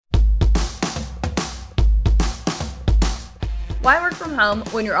Why work from home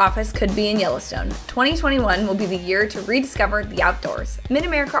when your office could be in Yellowstone? 2021 will be the year to rediscover the outdoors.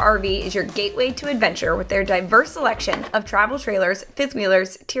 Mid-America RV is your gateway to adventure with their diverse selection of travel trailers, fifth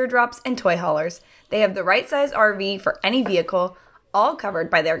wheelers, teardrops, and toy haulers. They have the right size RV for any vehicle, all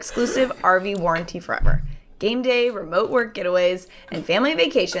covered by their exclusive RV warranty forever. Game day, remote work getaways, and family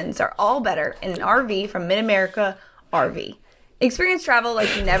vacations are all better in an RV from Mid-America RV. Experience travel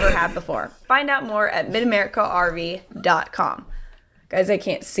like you never have before. Find out more at midamericarv.com. Guys, I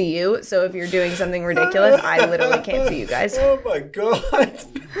can't see you, so if you're doing something ridiculous, I literally can't see you guys. Oh my god.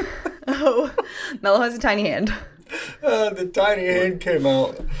 Oh, Mello has a tiny hand. The tiny hand came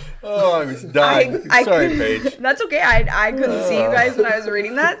out. Oh, I was dying. Sorry, Paige. That's okay. I couldn't see you guys when I was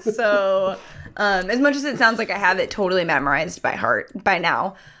reading that, so as much as it sounds like I have it totally memorized by heart by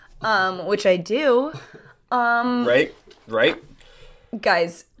now, which I do. Right.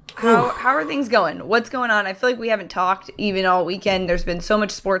 Guys, how are things going? What's going on? I feel like we haven't talked even all weekend. There's been so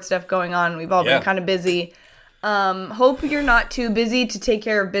much sports stuff going on. We've all been kind of busy. Hope you're not too busy to take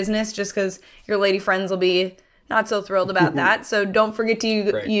care of business just because your lady friends will be not so thrilled about that. So don't forget to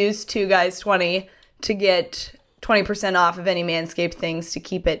use 2guys20 to get 20% off of any Manscaped things to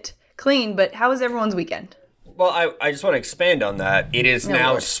keep it clean. But how was everyone's weekend? Well, I just want to expand on that. It is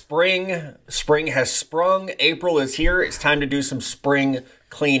now spring. Spring has sprung. April is here. It's time to do some spring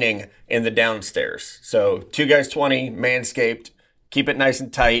cleaning in the downstairs. So 2guys20, Manscaped. Keep it nice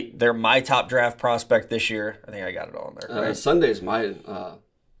and tight. They're my top draft prospect this year. I think I got it all in there. Right? Sunday's my your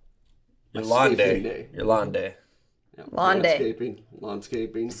lawn day. Your lawn day. Yeah, Lawn day.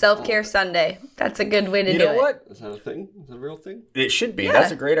 Landscaping. Self-care Sunday. That's a good way to do it. You know what? Is that a thing? Is that a real thing? It should be. Yeah.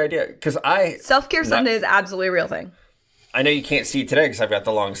 That's a great idea. Because Self-care Sunday is absolutely a real thing. I know you can't see today because I've got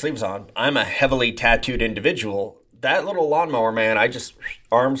the long sleeves on. I'm a heavily tattooed individual. That little lawnmower, man, I just,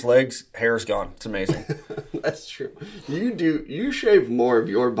 arms, legs, hair's gone. It's amazing. That's true. You shave more of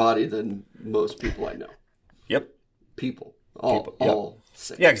your body than most people I know. Yep. People. All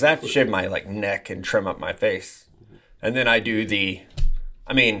sick. Yeah, because I have to shave my neck and trim up my face. And then I do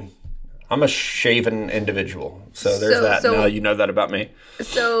I'm a shaven individual. So there's that. Now you know that about me.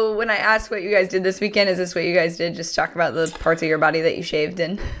 So when I asked what you guys did this weekend, is this what you guys did? Just talk about the parts of your body that you shaved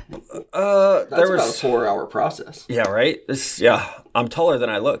in? That's about a 4-hour process. Yeah, right? I'm taller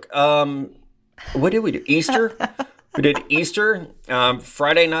than I look. What did we do? Easter? We did Easter.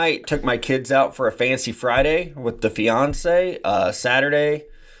 Friday night, took my kids out for a fancy Friday with the fiance. Saturday,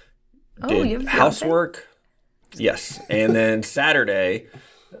 did housework. Yes. And then Saturday,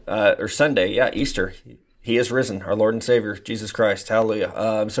 or Sunday, Easter. He is risen, our Lord and Savior, Jesus Christ.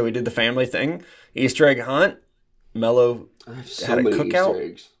 Hallelujah. So we did the family thing. Easter egg hunt. Mello had a cookout. Easter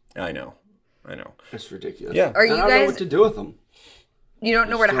eggs. I know. That's ridiculous. Yeah. Are you I don't know what to do with them. You don't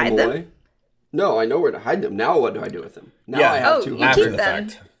know where to hide them? No, I know where to hide them. Now what do I do with them? Now I have 200. You keep them.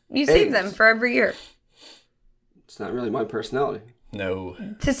 You save them for every year. It's not really my personality. No.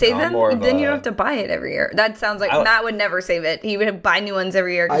 To save them? Then you don't have to buy it every year. That sounds like Matt would never save it. He would buy new ones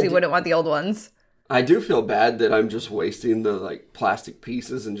every year because he wouldn't want the old ones. I do feel bad that I'm just wasting the plastic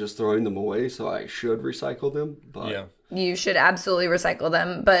pieces and just throwing them away, so I should recycle them. But yeah. You should absolutely recycle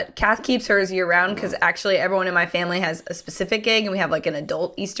them. But Kath keeps hers year round because actually everyone in my family has a specific egg, and we have an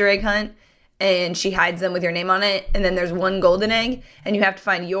adult Easter egg hunt. And she hides them with your name on it. And then there's one golden egg, and you have to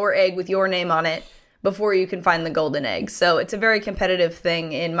find your egg with your name on it before you can find the golden egg. So it's a very competitive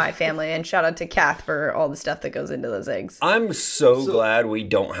thing in my family. And shout out to Kath for all the stuff that goes into those eggs. I'm so glad we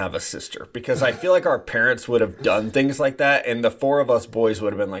don't have a sister, because I feel like our parents would have done things like that, and the 4 of us boys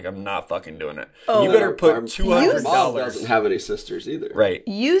would have been like, I'm not fucking doing it. You better put $200. Mom doesn't have any sisters either. Right.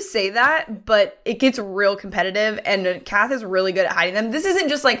 You say that, but it gets real competitive, and Kath is really good at hiding them. This isn't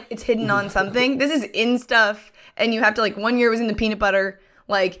just it's hidden on something. This is in stuff, and you have to, one year it was in the peanut butter.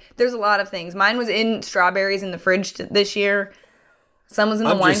 There's a lot of things. Mine was in strawberries in the fridge this year. Some was in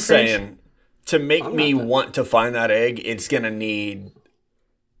the wine fridge. I'm just saying, to make me want to find that egg, it's going to need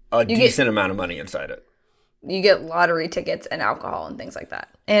a decent amount of money inside it. You get lottery tickets and alcohol and things like that.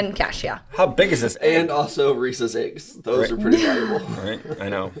 And cash, yeah. How big is this egg? And also Reese's eggs. Those are pretty valuable. Right, I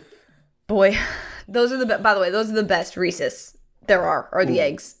know. Boy, those are by the way, those are the best Reese's there are the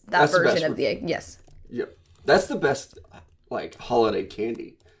eggs. That version of the egg, yes. Yep. That's the best holiday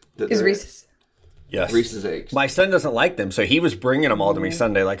candy. Is Reese's. Yes. Reese's eggs. My son doesn't like them, so he was bringing them all to me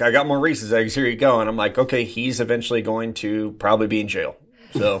Sunday. I got more Reese's eggs, here you go. And I'm like, okay, he's eventually going to probably be in jail.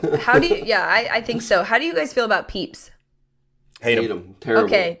 So how do you, I think so. How do you guys feel about Peeps? Hate them. Terrible.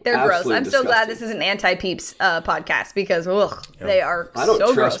 Okay, they're Absolutely gross. I'm disgusting. so glad this is an anti-Peeps podcast because they are I don't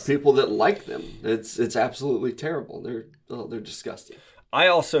so trust gross. people that like them. It's absolutely terrible. They're disgusting. I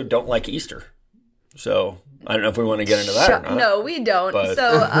also don't like Easter. So I don't know if we want to get into that or not. No, we don't. But-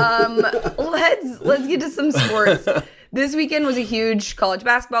 So let's get to some sports. This weekend was a huge college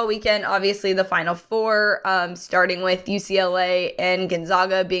basketball weekend. Obviously, the Final Four, starting with UCLA and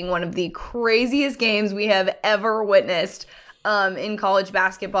Gonzaga being one of the craziest games we have ever witnessed in college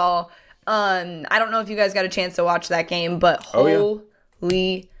basketball. I don't know if you guys got a chance to watch that game, but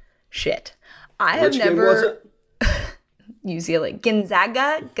holy shit. I have Which never... game was it? UCLA.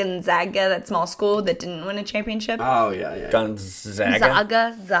 Gonzaga, that small school that didn't win a championship. Oh, yeah.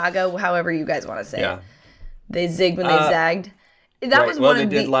 Gonzaga. Zaga, however you guys want to say it. Yeah. They zigged when they zagged. That was one of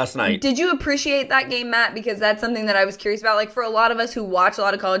they did last night. Did you appreciate that game, Matt? Because that's something that I was curious about. Like, for a lot of us who watch a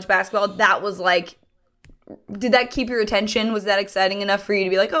lot of college basketball, that was like, did that keep your attention? Was that exciting enough for you to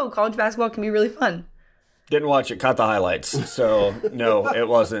be like, oh, college basketball can be really fun? Didn't watch it, caught the highlights. So no, it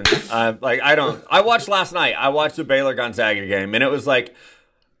wasn't. I watched last night. I watched the Baylor Gonzaga game, and it was like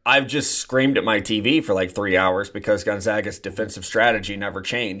I've just screamed at my TV for like 3 hours because Gonzaga's defensive strategy never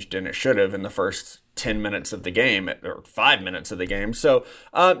changed, and it should have in the first 10 minutes of the game or 5 minutes of the game. So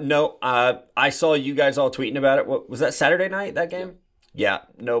no, I saw you guys all tweeting about it. What was that, Saturday night, that game? Yeah,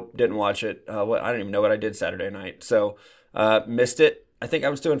 nope, didn't watch it. I don't even know what I did Saturday night. So missed it. I think I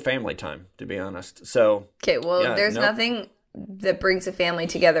was doing family time, to be honest. So okay, well, there's nothing that brings a family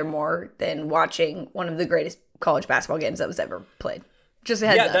together more than watching one of the greatest college basketball games that was ever played. Just a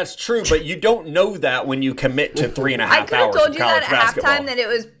heads up. That's true, but you don't know that when you commit to 3.5 hours I could have told of you college that at basketball. halftime that it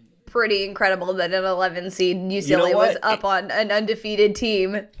was pretty incredible that an 11 seed UCLA was up on an undefeated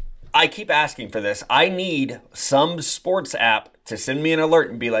team. I keep asking for this. I need some sports app to send me an alert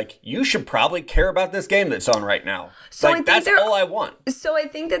and be like, you should probably care about this game that's on right now. So like, that's all I want. So I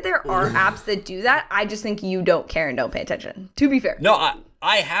think that there are apps that do that. I just think you don't care and don't pay attention, to be fair. No,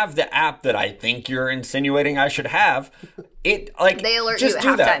 I have the app that I think you're insinuating I should have. It like They alert just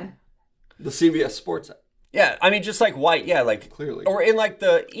you at do halftime. that. The CBS Sports app. Yeah, I mean, just like white, yeah, like Clearly. or in like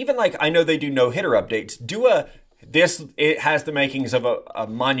even like I know they do no hitter updates. It has the makings of a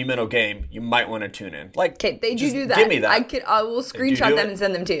monumental game. You might want to tune in. Like, Okay, they just do that. Give me that. I will screenshot do them it? and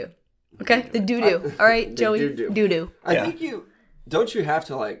send them to you. Okay, the doo-doo. All right, Joey, do-do. doo-doo. I Yeah. think don't you have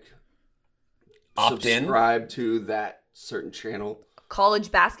to like Opt in? subscribe to that certain channel?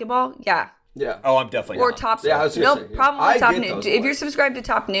 College basketball, yeah. Yeah. Oh, I'm definitely Or not. Top. Yeah, I was gonna say, yeah. probably I Top get News. those If you're alerts. subscribed to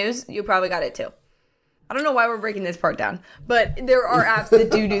Top News, you probably got it too. I don't know why we're breaking this part down, but there are apps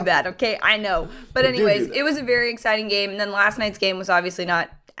that do that, okay? I know. But anyways, that. it was a very exciting game. And then last night's game was obviously not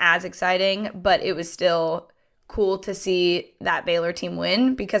as exciting, but it was still cool to see that Baylor team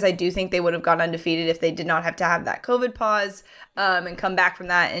win because I do think they would have gone undefeated if they did not have to have that COVID pause and come back from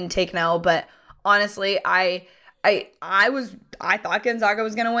that and take an L. But honestly, I thought Gonzaga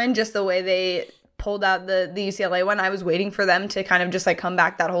was going to win just the way they pulled out the UCLA one. I was waiting for them to kind of just like come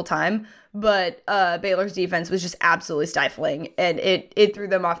back that whole time. But Baylor's defense was just absolutely stifling, and it threw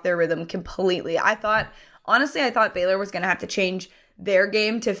them off their rhythm completely. I thought Baylor was going to have to change their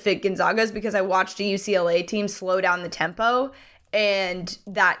game to fit Gonzaga's because I watched a UCLA team slow down the tempo, and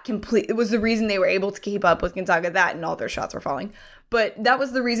it was the reason they were able to keep up with Gonzaga. That and all their shots were falling. But that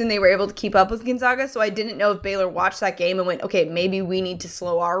was the reason they were able to keep up with Gonzaga. So I didn't know if Baylor watched that game and went, okay, maybe we need to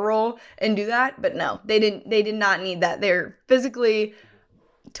slow our roll and do that. But no, they didn't. They did not need that. They're physically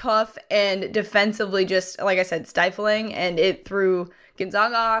tough and defensively just, like I said, stifling. And it threw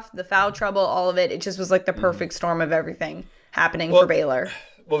Gonzaga off, the foul trouble, all of it. It just was like the perfect storm of everything happening for Baylor.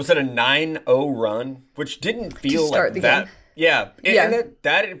 What was it, a 9-0 run? Which didn't feel start like the that. game. Yeah. Yeah. And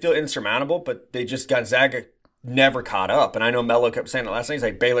that didn't feel insurmountable, but Gonzaga never caught up. And I know Mello kept saying it last night. He's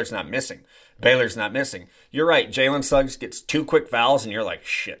like, Baylor's not missing. Baylor's not missing. You're right. Jalen Suggs gets 2 quick fouls, and you're like,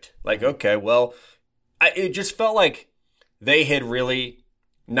 shit. Like, okay, well, it just felt like they had really,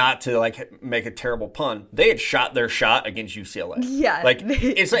 not to like make a terrible pun, they had shot their shot against UCLA. Yeah. Like,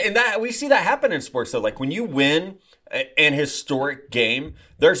 it's like, and that we see that happen in sports, though. Like, when you win an historic game,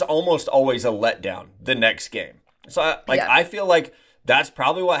 there's almost always a letdown the next game. So, I feel like that's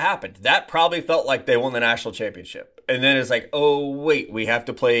probably what happened. That probably felt like they won the national championship. And then it's like, oh, wait, we have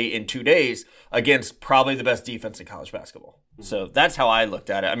to play in 2 days against probably the best defense in college basketball. Mm-hmm. So that's how I looked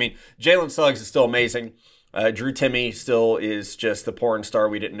at it. I mean, Jalen Suggs is still amazing. Drew Timme still is just the porn star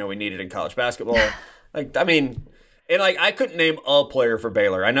we didn't know we needed in college basketball. I couldn't name a player for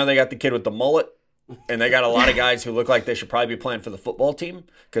Baylor. I know they got the kid with the mullet, and they got a lot of guys who look like they should probably be playing for the football team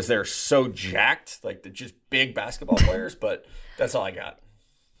because they're so jacked. Like, they're just big basketball players, but that's all I got.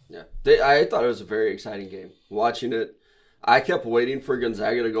 Yeah, I thought it was a very exciting game. Watching it, I kept waiting for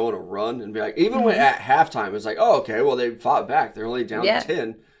Gonzaga to go on a run and be like, even when at halftime, it's like, oh, okay, well, they fought back. They're only down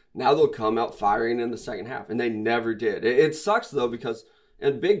 10. Now they'll come out firing in the second half, and they never did. It sucks, though, because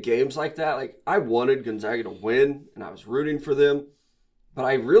in big games like that, like I wanted Gonzaga to win and I was rooting for them, but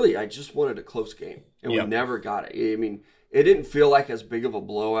I just wanted a close game, and we never got it. I mean, it didn't feel like as big of a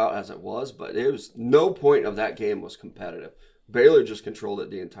blowout as it was, but it was no point of that game was competitive. Baylor just controlled it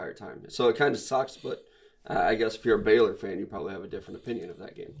the entire time. So it kind of sucks, but I guess if you're a Baylor fan, you probably have a different opinion of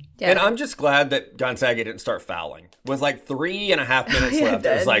that game. Yeah. And I'm just glad that Gonzaga didn't start fouling. With like 3.5 minutes left,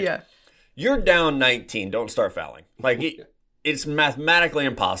 it was like, you're down 19, don't start fouling. Like, it's mathematically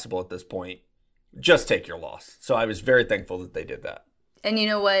impossible at this point. Just take your loss. So I was very thankful that they did that. And you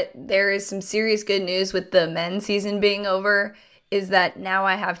know what? There is some serious good news with the men's season being over, is that now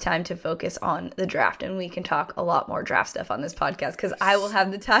I have time to focus on the draft, and we can talk a lot more draft stuff on this podcast because I will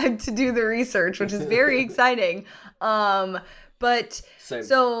have the time to do the research, which is very exciting. So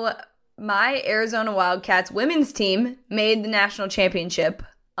my Arizona Wildcats women's team made the national championship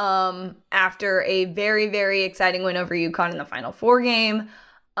after a very, very exciting win over UConn in the Final Four game.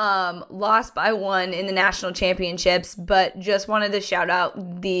 Lost by 1 in the national championships, but just wanted to shout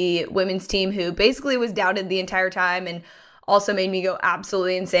out the women's team who basically was doubted the entire time and also made me go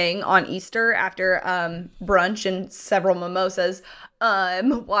absolutely insane on Easter after brunch and several mimosas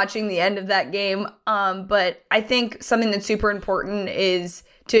watching the end of that game. But I think something that's super important is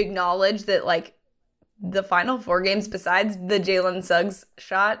to acknowledge that, like, the Final Four games, besides the Jalen Suggs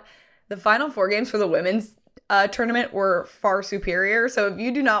shot, the Final Four games for the women's tournament were far superior. So if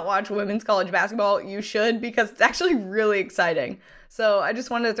you do not watch women's college basketball, you should, because it's actually really exciting. So I just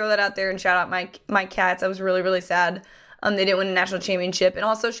wanted to throw that out there and shout out my Cats. I was really, really sad they didn't win a national championship. And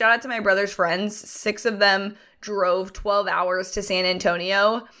also shout out to my brother's friends. 6 of them drove 12 hours to San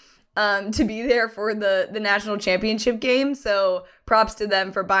Antonio to be there for the national championship game. So props to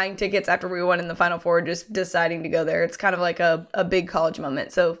them for buying tickets after we won in the Final Four, just deciding to go there. It's kind of like a big college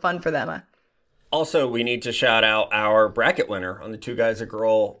moment. So fun for them. Also, we need to shout out our bracket winner on the Two Guys a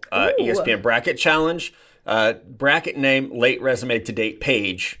Girl ESPN Bracket Challenge. Bracket name, late resume to date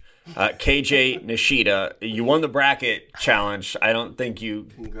page. KJ Nishida, you won the bracket challenge. I don't think you...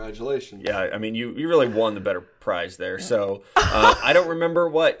 Congratulations. Yeah, I mean, you really won the better prize there. So I don't remember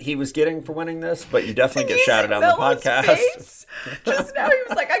what he was getting for winning this, but you definitely get shouted out on the podcast. Just now he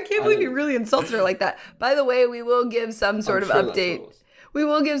was like, I can't believe you really insulted her like that. By the way, we will give some sort of update. We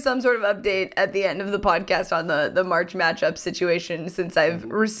will give some sort of update at the end of the podcast on the March matchup situation, since I've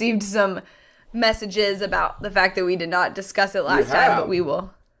received some messages about the fact that we did not discuss it last time, but we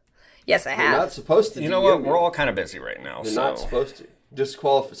will. Yes, I have. You're not supposed to. You know what? We're all kind of busy right now. You're not supposed to.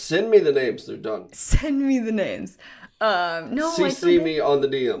 Disqualify. Send me the names. They're done. Send me the names. No. CC me on the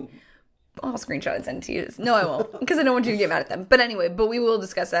DM. I'll screenshot and send it to you. No, I won't, because I don't want you to get mad at them. But anyway, we will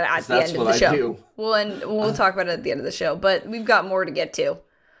discuss that at the end of the show. We'll talk about it at the end of the show. But we've got more to get to. A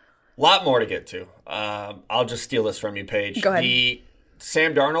lot more to get to. I'll just steal this from you, Paige. Go ahead.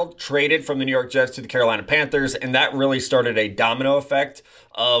 Sam Darnold traded from the New York Jets to the Carolina Panthers, and that really started a domino effect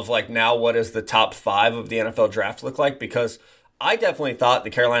of, like, now what does the top 5 of the NFL draft look like? Because I definitely thought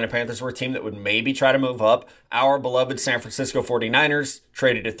the Carolina Panthers were a team that would maybe try to move up. Our beloved San Francisco 49ers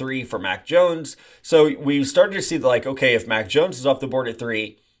traded to 3 for Mac Jones. So we started to see, like, okay, if Mac Jones is off the board at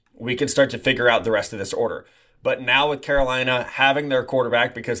 3, we can start to figure out the rest of this order. But now with Carolina having their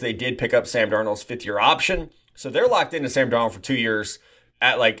quarterback, because they did pick up Sam Darnold's 5th-year option, so they're locked into Sam Darnold for 2 years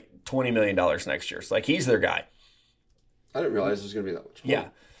at like $20 million next year. So, like, he's their guy. I didn't realize it was going to be that much more. Yeah.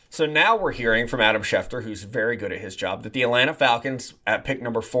 So now we're hearing from Adam Schefter, who's very good at his job, that the Atlanta Falcons at pick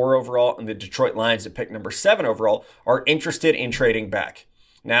number 4 overall and the Detroit Lions at pick number 7 overall are interested in trading back.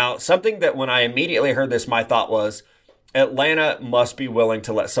 Now, something that when I immediately heard this, my thought was Atlanta must be willing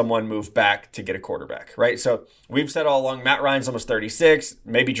to let someone move back to get a quarterback, right? So we've said all along, Matt Ryan's almost 36,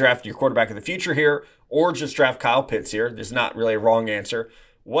 maybe draft your quarterback of the future here, or just draft Kyle Pitts here. There's not really a wrong answer.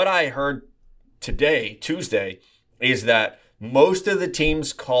 What I heard today, Tuesday, is that most of the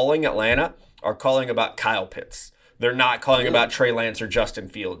teams calling Atlanta are calling about Kyle Pitts. They're not calling about Trey Lance or Justin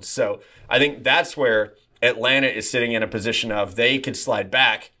Fields. So I think that's where Atlanta is sitting in a position of they could slide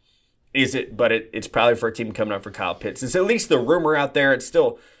back. It's probably for a team coming up for Kyle Pitts. It's at least the rumor out there. It's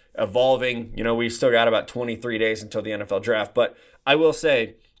still evolving. You know, we still got about 23 days until the NFL draft. But I will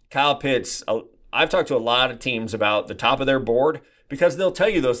say, Kyle Pitts, I've talked to a lot of teams about the top of their board because they'll tell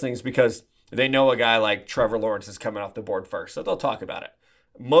you those things because they know a guy like Trevor Lawrence is coming off the board first. So they'll talk about it.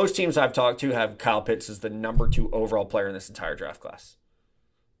 Most teams I've talked to have Kyle Pitts as the number 2 overall player in this entire draft class.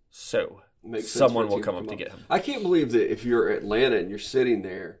 So someone will come up to get him. I can't believe that if you're Atlanta and you're sitting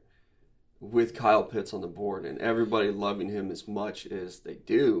there with Kyle Pitts on the board and everybody loving him as much as they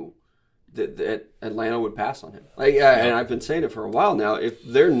do, that Atlanta would pass on him. And I've been saying it for a while now. If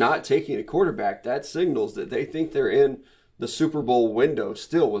they're not taking a quarterback, that signals that they think they're in the Super Bowl window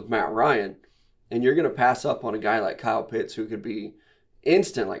still with Matt Ryan, and you're going to pass up on a guy like Kyle Pitts who could be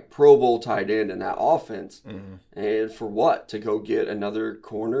instant, like Pro Bowl tight end in that offense. And for what? To go get another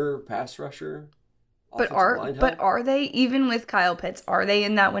corner pass rusher? But are they, even with Kyle Pitts, are they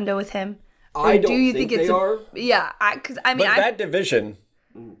in that window with him? Or I don't think they are. Yeah, because I mean, But that division,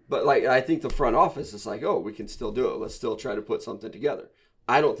 But like, I think the front office is like, oh, we can still do it. Let's still try to put something together.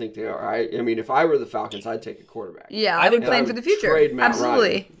 I don't think they are. I mean, if I were the Falcons, I'd take a quarterback. Yeah, I would plan for the future. Trade Matt Absolutely.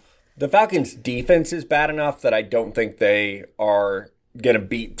 Ryan. the Falcons' defense is bad enough that I don't think they are going to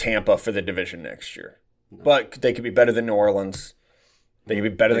beat Tampa for the division next year. But they could be better than New Orleans. They could be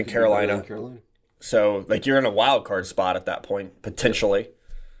better than Carolina. So, like, you're in a wild card spot at that point, potentially.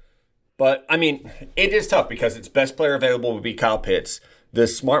 But, I mean, it is tough because its best player available would be Kyle Pitts. The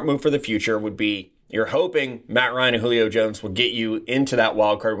smart move for the future would be you're hoping Matt Ryan and Julio Jones will get you into that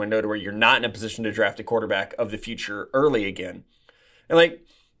wild card window to where you're not in a position to draft a quarterback of the future early again. And, like,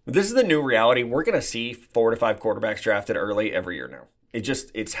 this is the new reality. We're going to see 4 to 5 quarterbacks drafted early every year now.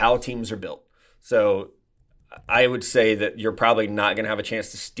 It's how teams are built. So I would say that you're probably not going to have a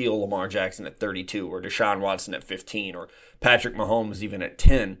chance to steal Lamar Jackson at 32 or Deshaun Watson at 15 or Patrick Mahomes even at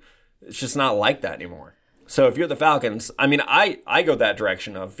 10. It's just not like that anymore. So if you're the Falcons, I mean, I go that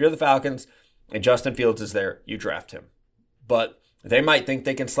direction of if you're the Falcons and Justin Fields is there, you draft him. But they might think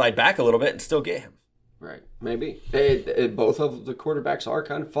they can slide back a little bit and still get him. Right, maybe. Both of the quarterbacks are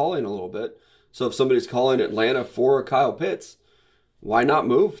kind of falling a little bit. So if somebody's calling Atlanta for Kyle Pitts, why not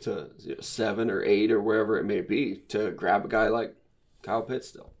move to 7 or 8 or wherever it may be to grab a guy like Kyle Pitts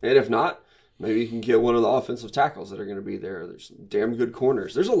still? And if not, maybe you can get one of the offensive tackles that are going to be there. There's damn good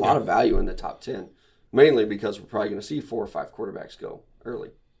corners. There's a lot of value in the top 10, mainly because we're probably going to see 4 or 5 quarterbacks go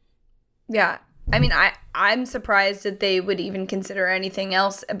early. Yeah. I mean, I'm surprised that they would even consider anything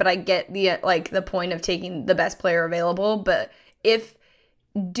else, but I get the point of taking the best player available. But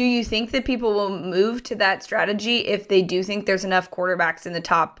do you think that people will move to that strategy if they do think there's enough quarterbacks in the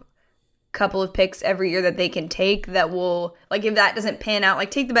top couple of picks every year that they can take that will, like, if that doesn't pan out,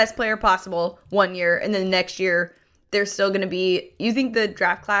 like, take the best player possible one year and then the next year there's still going to be, you think the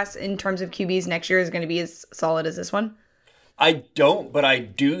draft class in terms of QBs next year is going to be as solid as this one? I don't, but I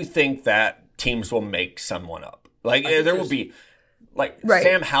do think that teams will make someone up. Like, there will be, like, right.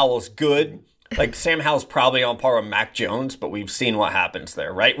 Sam Howell's good. Like, Sam Howell's probably on par with Mac Jones, but we've seen what happens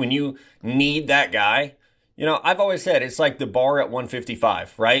there, right? When you need that guy, you know, I've always said it's like the bar at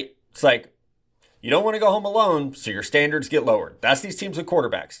 155, right? It's like you don't want to go home alone, so your standards get lowered. That's these teams with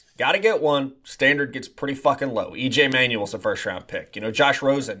quarterbacks. Got to get one. Standard gets pretty fucking low. E.J. Manuel's a first-round pick. You know, Josh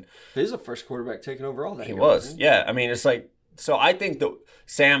Rosen. He's a first quarterback taken overall that year. He was, yeah. I mean, it's like, so I think that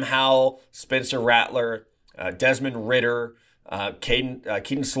Sam Howell, Spencer Rattler, Desmond Ridder, Keaton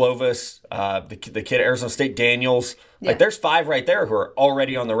Slovis, the kid at Arizona State, Daniels. Yeah. Like, there's 5 right there who are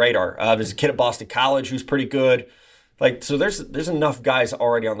already on the radar. There's a kid at Boston College who's pretty good. Like, so there's enough guys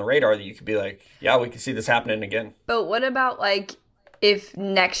already on the radar that you could be like, yeah, we can see this happening again. But what about, like, if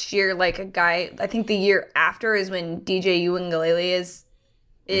next year, like, a guy, I think the year after is when DJ Uiagalelei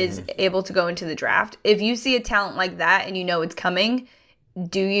is able to go into the draft. If you see a talent like that and you know it's coming,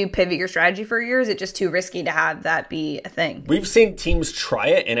 do you pivot your strategy for a year? Or is it just too risky to have that be a thing? We've seen teams try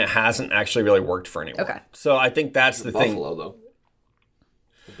it, and it hasn't actually really worked for anyone. Okay. So I think that's the thing. Buffalo, though.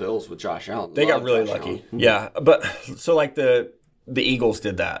 The Bills with Josh Allen. They got really lucky. Yeah. But so, like, the Eagles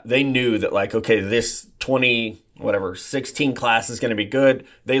did that. They knew that, like, okay, this 16 class is going to be good.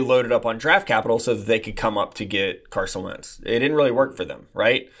 They loaded up on draft capital so that they could come up to get Carson Wentz. It didn't really work for them,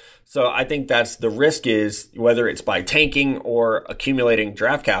 right? So I think that's the risk is whether it's by tanking or accumulating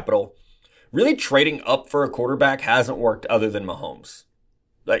draft capital, really trading up for a quarterback hasn't worked other than Mahomes.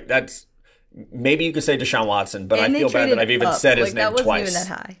 Like, that's maybe you could say Deshaun Watson, but I feel bad that I've even said his name twice. That wasn't even that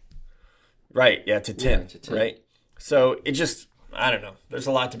high. Right, yeah, to 10, right? So it just, I don't know. There's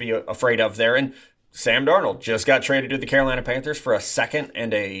a lot to be afraid of there. And Sam Darnold just got traded to the Carolina Panthers for a 2nd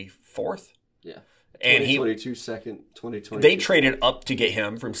and a 4th. Yeah. And 2022 second, 2022. They traded up to get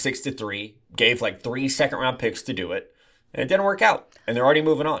him from 6 to 3, gave like 3 second-round picks to do it, and it didn't work out. And they're already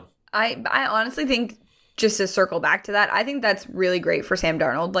moving on. I honestly think, just to circle back to that, I think that's really great for Sam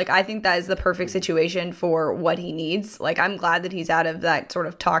Darnold. Like, I think that is the perfect situation for what he needs. Like, I'm glad that he's out of that sort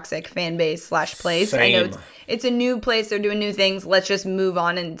of toxic fan base / place. Same. I know it's a new place. They're doing new things. Let's just move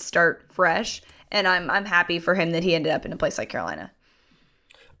on and start fresh. And I'm happy for him that he ended up in a place like Carolina.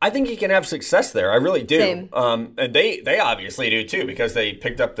 I think he can have success there. I really do. Same. And they obviously do too because they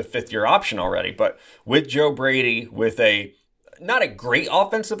picked up the 5th-year option already. But with Joe Brady, with not a great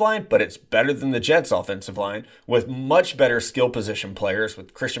offensive line, but it's better than the Jets' offensive line, with much better skill position players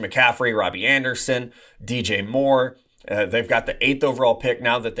with Christian McCaffrey, Robbie Anderson, DJ Moore, They've got the 8th overall pick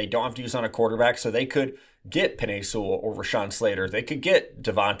now that they don't have to use on a quarterback, so they could get Penei Sewell or Rashawn Slater. They could get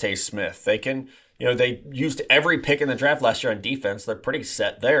Devontae Smith. They can, they used every pick in the draft last year on defense. They're pretty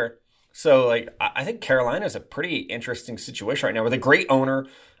set there. So, I think Carolina is a pretty interesting situation right now with a great owner.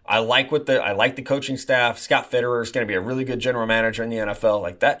 I like the coaching staff. Scott Fitterer is going to be a really good general manager in the NFL.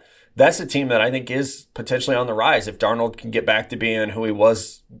 Like that. That's a team that I think is potentially on the rise if Darnold can get back to being who he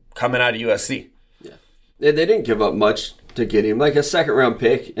was coming out of USC. Yeah, they didn't give up much to get him. Like a second-round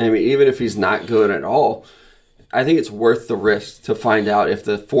pick, I mean, even if he's not good at all, I think it's worth the risk to find out if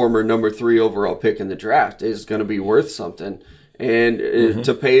the former number 3 overall pick in the draft is going to be worth something. And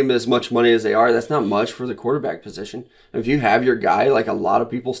to pay him as much money as they are, that's not much for the quarterback position. If you have your guy, like a lot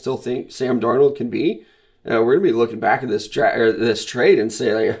of people still think Sam Darnold can be, we're going to be looking back at this trade and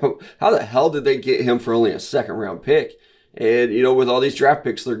say, like, how the hell did they get him for only a second-round pick? And, with all these draft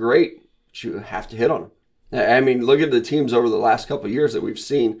picks, they're great, but you have to hit on them. I mean, look at the teams over the last couple of years that we've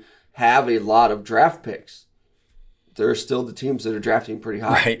seen have a lot of draft picks. They're still the teams that are drafting pretty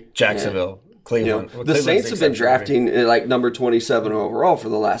high. Right, Jacksonville. Cleveland. The Saints have been drafting like number 27 overall for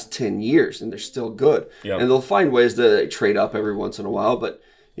the last 10 years, and they're still good. Yep. And they'll find ways to trade up every once in a while, but,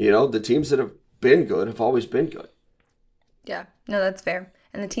 the teams that have been good have always been good. Yeah, no, that's fair.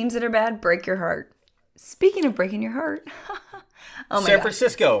 And the teams that are bad break your heart. Speaking of breaking your heart, San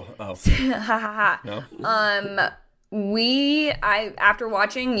Francisco. Oh, no. After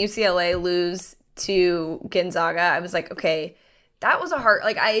watching UCLA lose to Gonzaga, I was like, okay. That was a hard,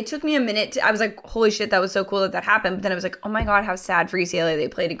 it took me a minute I was like, holy shit, that was so cool that happened. But then I was like, oh my God, how sad for UCLA. They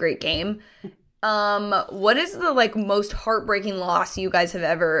played a great game. What is the, most heartbreaking loss you guys have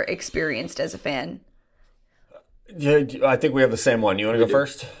ever experienced as a fan? Yeah, I think we have the same one. You want to go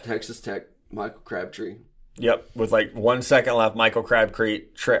first? Texas Tech, Michael Crabtree. Yep, with 1 second left, Michael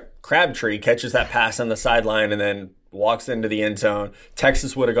Crabtree catches that pass on the sideline and then walks into the end zone.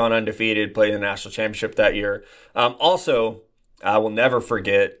 Texas would have gone undefeated, played in the national championship that year. Also, I will never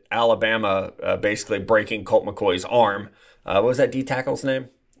forget Alabama basically breaking Colt McCoy's arm. What was that D tackle's name?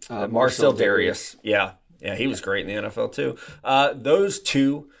 Marcel Darius. Yeah, he was great in the NFL too. Those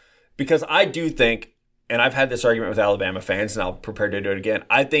two, because I do think, and I've had this argument with Alabama fans, and I'll prepare to do it again,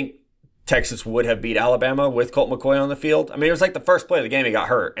 I think Texas would have beat Alabama with Colt McCoy on the field. I mean, it was like the first play of the game he got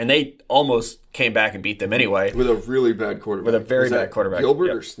hurt, and they almost came back and beat them anyway. With a really bad quarterback. With a very bad quarterback.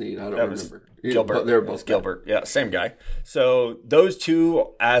 Gilbert or Snead? I don't remember. Gilbert. They were both Gilbert. Yeah, same guy. So those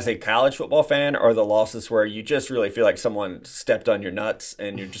two, as a college football fan, are the losses where you just really feel like someone stepped on your nuts,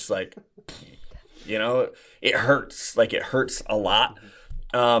 and you're just like, it hurts. Like, it hurts a lot.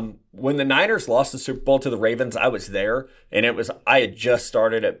 When the Niners lost the Super Bowl to the Ravens, I was there, and I had just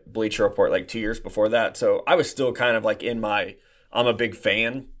started at Bleacher Report 2 years before that, so I was still kind of in my I'm a big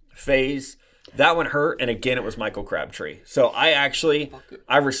fan phase. That one hurt, and again, it was Michael Crabtree. So I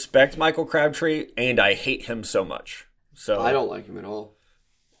respect Michael Crabtree, and I hate him so much. So I don't like him at all.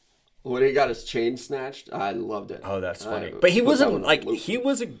 When he got his chain snatched, I loved it. Oh, that's funny. But he wasn't he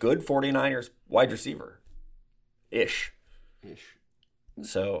was a good 49ers wide receiver. Ish.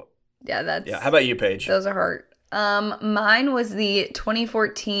 So yeah, how about you, Paige? Those are hard. Mine was the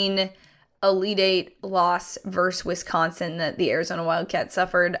 2014 Elite Eight loss versus Wisconsin that the Arizona Wildcats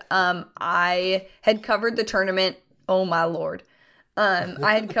suffered. I had covered the tournament. Oh my Lord.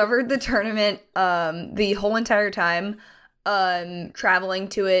 I had covered the tournament the whole entire time, traveling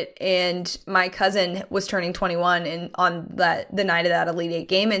to it, and my cousin was turning 21 on the night of that Elite Eight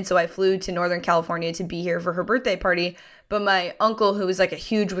game, and so I flew to Northern California to be here for her birthday party. But my uncle, who was a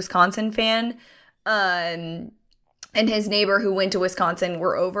huge Wisconsin fan, and his neighbor who went to Wisconsin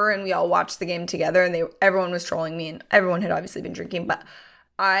were over, and we all watched the game together, and everyone was trolling me, and everyone had obviously been drinking, but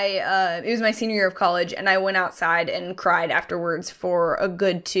it was my senior year of college, and I went outside and cried afterwards for a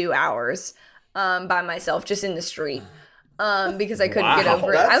good 2 hours by myself just in the street. Because I couldn't get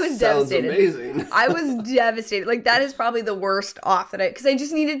over it. I was devastated. Amazing. I was devastated. That is probably the worst off because I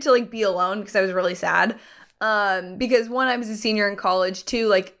just needed to be alone because I was really sad. Because one, I was a senior in college.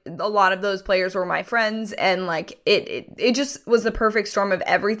 Two, a lot of those players were my friends, and it just was the perfect storm of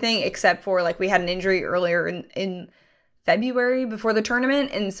everything except for we had an injury earlier in February before the tournament,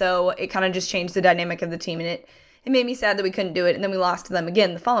 and so it kind of just changed the dynamic of the team, and it made me sad that we couldn't do it, and then we lost to them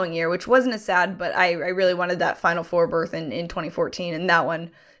again the following year, which wasn't as sad, but I really wanted that Final Four berth in 2014, and that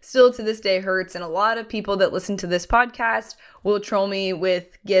one still to this day hurts, and a lot of people that listen to this podcast will troll me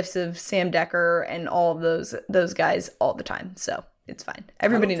with gifs of Sam Decker and all of those guys all the time, so it's fine.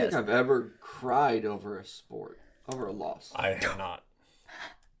 Everybody knows. I don't think I've ever cried over a sport, over a loss. I have not.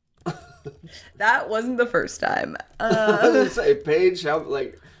 That wasn't the first time. I was going to say, Paige,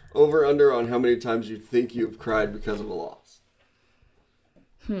 Over under on how many times you think you've cried because of a loss.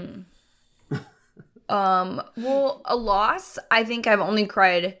 Well, a loss, I think I've only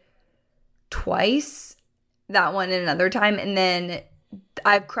cried twice. That one and another time. And then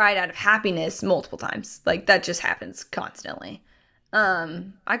I've cried out of happiness multiple times. Like, that just happens constantly.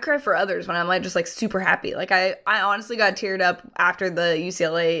 I cry for others when I'm like just like super happy. Like I honestly got teared up after the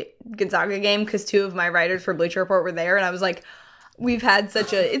UCLA Gonzaga game because 2 of my writers for Bleacher Report were there, and I was like,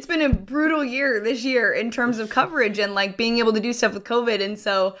 it's been a brutal year this year in terms of coverage and like being able to do stuff with COVID, and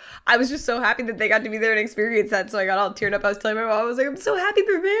so I was just so happy that they got to be there and experience that. So I got all teared up. I was telling my mom, I was like, I'm so happy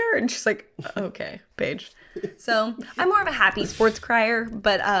they're there, and she's like, okay, Paige. So I'm more of a happy sports crier,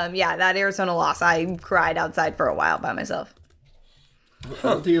 but yeah, that Arizona loss, I cried outside for a while by myself. I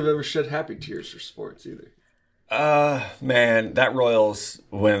don't think I've ever shed happy tears for sports either. Man, that Royals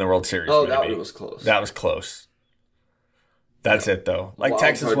win the World Series. Oh, that one was close. That was close. That's it, though. Like Wild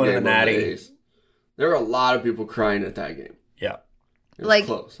Texas card winning the game on Natty. A's. There were a lot of people crying at that game. Yeah. It was Like,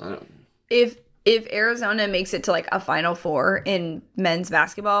 close. I don't. If Arizona makes it to like a Final Four in men's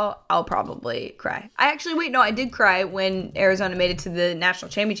basketball, I'll probably cry. I did cry when Arizona made it to the national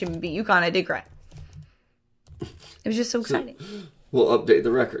championship and beat UConn. I did cry. It was just so exciting. We'll update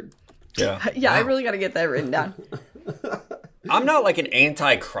the record. Yeah. Yeah, I really got to get that written down. I'm not like an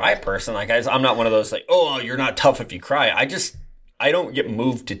anti-cry person. Like I'm not one of those like, oh, you're not tough if you cry. I don't get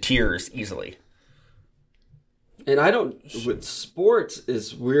moved to tears easily. And I don't, with sports,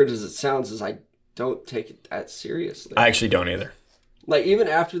 as weird as it sounds, is I don't take it that seriously. I actually don't either. Like, even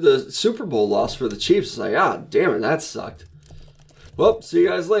after the Super Bowl loss for the Chiefs, it's like, damn it, that sucked. Well, see you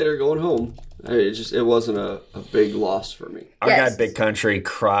guys later, going home. It wasn't a big loss for me. Our guy Big Country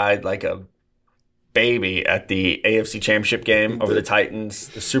cried like a baby at the AFC Championship game over the Titans,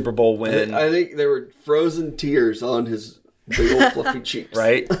 the Super Bowl win. I think there were frozen tears on his big old fluffy cheeks.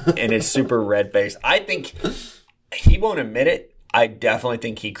 Right? And his super red face. I think he won't admit it. I definitely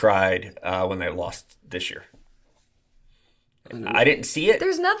think he cried when they lost this year. I didn't see it.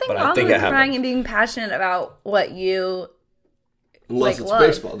 There's nothing but I wrong think with it happened. crying and being passionate about what you Unless like it's love.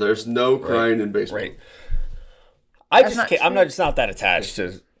 baseball. There's no crying in baseball. Right. That's not I'm true. just not that attached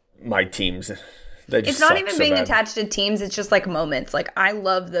to my teams. They just It's not suck even so being bad. attached to teams. It's just like moments. Like I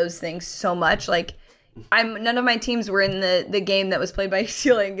love those things so much. Like none of my teams were in the game that was played by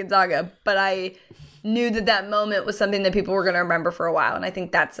UCLA and Gonzaga, but I knew that moment was something that people were going to remember for a while, and I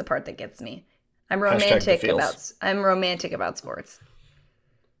think that's the part that gets me. I'm romantic about sports.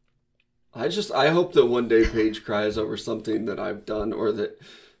 I hope that one day Paige cries over something that I've done or that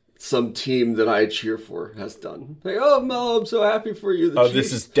some team that I cheer for has done. Like, oh, Mel, I'm so happy for you. Oh,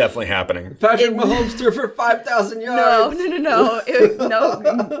 this is definitely happening. Patrick Mahomes threw for 5,000 yards. No.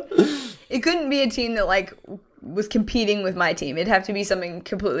 It couldn't be a team that like was competing with my team. It'd have to be something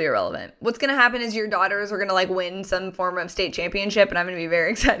completely irrelevant. What's going to happen is your daughters are going to like win some form of state championship, and I'm going to be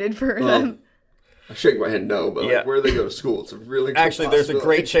very excited for them. I shake my head no, but like, where they go to school, it's a really good Actually, there's a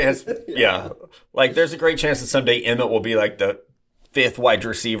great chance. Yeah. Like there's a great chance that someday Emmett will be like the 5th wide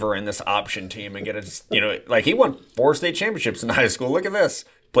receiver in this option team and get a, like he won 4 state championships in high school. Look at this.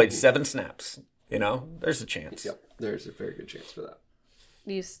 Played 7 snaps. There's a chance. Yep, there's a very good chance for that.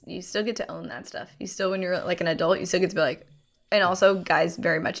 You still get to own that stuff. You still, when you're like an adult, you still get to be like, and also guys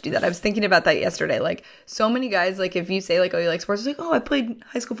very much do that. I was thinking about that yesterday. Like so many guys, like if you say like, oh, you like sports, it's like, oh, I played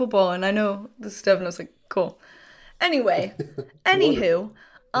high school football and I know this stuff. And I was like, cool. Anyway, anywho,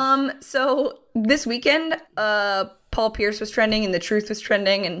 so this weekend, Paul Pierce was trending and The Truth was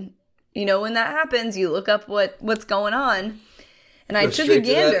trending. And when that happens, you look up what's going on. And I took a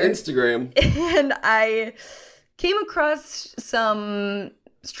gander. Instagram. And I came across some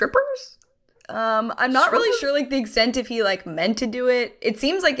strippers. I'm not really sure like the extent if he like meant to do it. It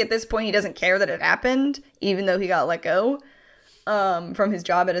seems like at this point he doesn't care that it happened, even though he got let go from his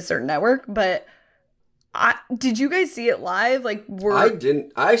job at a certain network. But did you guys see it live? Like I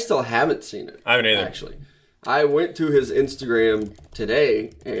didn't. I still haven't seen it. I haven't either. Actually, I went to his Instagram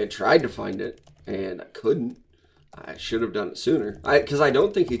today and tried to find it, and I couldn't. I should have done it sooner. Because I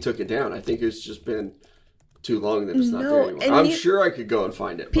don't think he took it down. I think it's just been too long that it's not there anymore. and I'm sure I could go and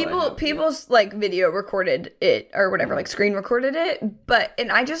find it. People's like video recorded it or whatever, like screen recorded it.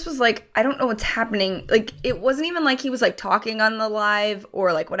 And I just was like, I don't know what's happening. Like it wasn't even like he was like talking on the live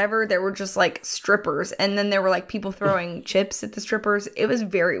or like whatever. There were just like strippers, and then there were like people throwing chips at the strippers. It was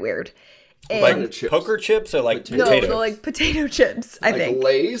very weird. And Like poker chips or like no, potatoes? so like potato chips, I think. Like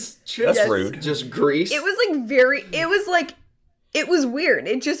Lay's chips? That's rude. Just grease? It was weird.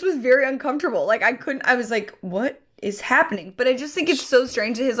 It just was very uncomfortable. Like I was like, what is happening? But I just think it's so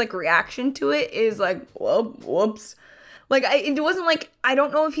strange that his like reaction to it is like, whoops. Like, it wasn't like, I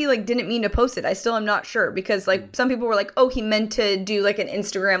don't know if he, like, didn't mean to post it. I still am not sure. Because, like, some people were like, oh, he meant to do, like, an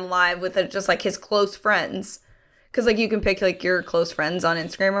Instagram live with just, like, his close friends. Because, like, you can pick, like, your close friends on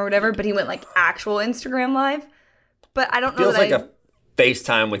Instagram or whatever. But he went, like, actual Instagram live. But I don't know Feels like a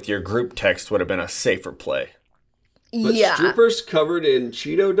FaceTime with your group text would have been a safer play. But strippers covered in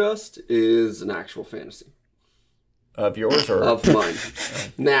Cheeto dust is an actual fantasy. Of yours or? Of mine.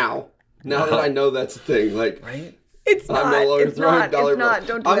 Now that I know that's a thing. Like, right? It's not. I'm no longer It's throwing not. dollar It's not. bills.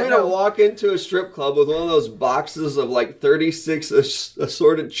 Don't do I'm that. gonna No. walk into a strip club with one of those boxes of like 36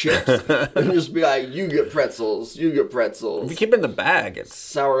 assorted chips and just be like, "You get pretzels. You get pretzels. If you keep it in the bag, it's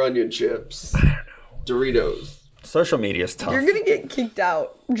Sour onion chips. I don't know. Doritos. Social media is tough. You're going to get kicked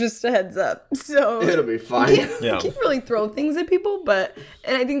out. Just a heads up. So It'll be fine." Yeah. You can't really throw things at people,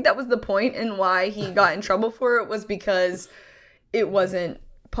 and I think that was the point and why he got in trouble for it was because it wasn't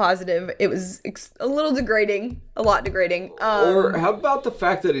positive. It was a little degrading, a lot degrading. Or how about the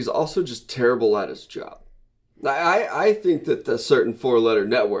fact that he's also just terrible at his job? I think that the certain 4-letter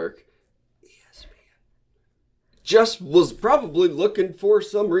network, ESPN, just was probably looking for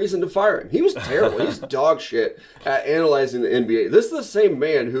some reason to fire him. He was terrible. He's dog shit at analyzing the NBA. This is the same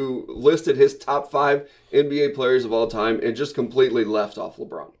man who listed his top 5 NBA players of all time and just completely left off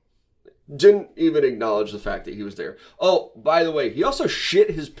LeBron. Didn't even acknowledge the fact that he was there. Oh, by the way, he also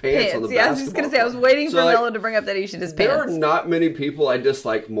shit his pants on the basketball I was just going to say, I was waiting for like, Melo to bring up that he shit his there are pants. not many people I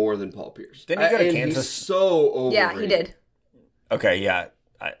dislike more than Paul Pierce. Didn't he go to and Kansas? He's so overrated. Yeah, he did. Okay, yeah.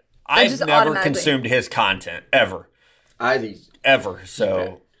 I've just never automatically- consumed his content, ever. I think Ever.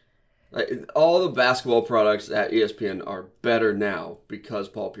 So, all the basketball products at ESPN are better now because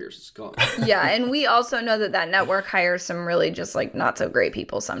Paul Pierce is gone. Yeah, and we also know that network hires some really just like not so great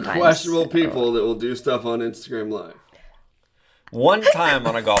people sometimes. Questionable people that will do stuff on Instagram Live. one time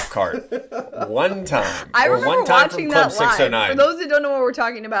on a golf cart. One time. I Or remember one time watching from Club that live. 609. For those that don't know what we're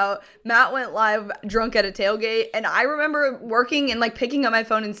talking about, Matt went live drunk at a tailgate, and I remember working and like picking up my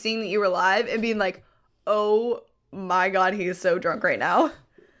phone and seeing that you were live and being like, "Oh my god, he is so drunk right now."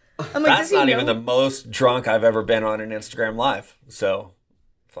 I'm like, That's does he not know? even the most drunk I've ever been on an Instagram Live. So,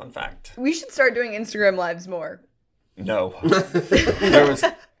 fun fact. We should start doing Instagram lives more. No.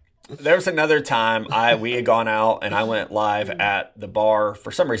 There was another time we had gone out and I went live at the bar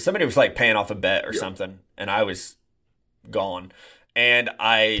for some reason. Somebody was like paying off a bet or something, and I was gone. And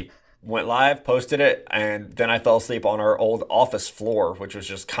I went live, posted it, and then I fell asleep on our old office floor, which was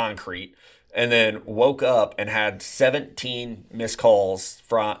just concrete. And then woke up and had 17 missed calls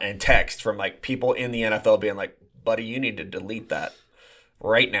and texts from like people in the NFL being like, "Buddy, you need to delete that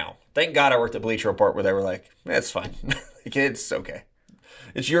right now." Thank God I worked at Bleacher Report where they were like, "It's fine. Like, it's okay.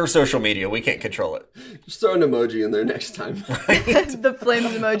 It's your social media. We can't control it." Just throw an emoji in there next time. The flames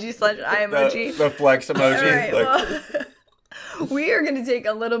emoji / eye emoji. The flex emoji. All right, like, well, we are going to take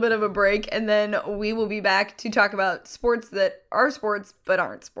a little bit of a break, and then we will be back to talk about sports that are sports but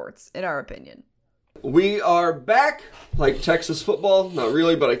aren't sports, in our opinion. We are back, like Texas football. Not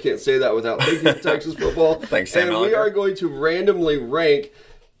really, but I can't say that without thinking of Texas football. Thanks, Sam And we Ellinger. are going to randomly rank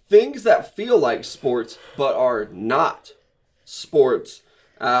things that feel like sports but are not sports.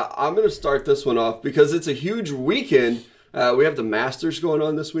 I'm going to start this one off because it's a huge weekend. We have the Masters going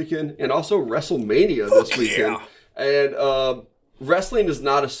on this weekend and also WrestleMania this weekend. And wrestling is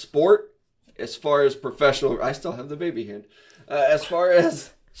not a sport as far as professional. I still have the baby hand. As far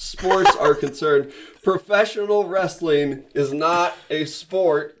as sports are concerned, professional wrestling is not a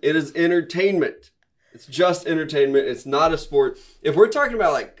sport. It is entertainment. It's just entertainment. It's not a sport. If we're talking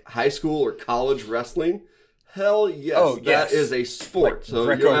about like high school or college wrestling, hell yes, Oh, yes. that is a sport. Like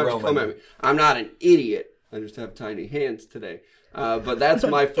So you don't have to come Greco-Roman. at me. I'm not an idiot. I just have tiny hands today. But that's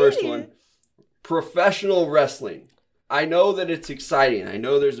my first one. Professional wrestling. I know that it's exciting. I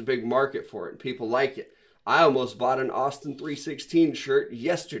know there's a big market for it and people like it. I almost bought an Austin 316 shirt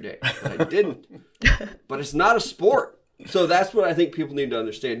yesterday, but I didn't. But it's not a sport. So that's what I think people need to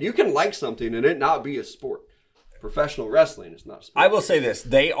understand. You can like something and it not be a sport. Professional wrestling is not a sport. I will say this.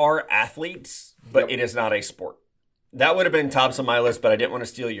 They are athletes, but Yep. it is not a sport. That would have been tops on my list, but I didn't want to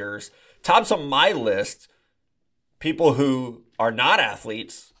steal yours. Tops on my list, people who are not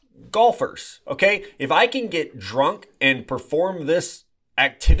athletes, golfers. Okay? If I can get drunk and perform this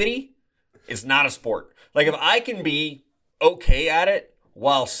activity, it's not a sport. Like if I can be okay at it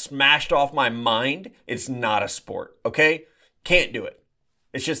while smashed off my mind, it's not a sport. Okay? Can't do it.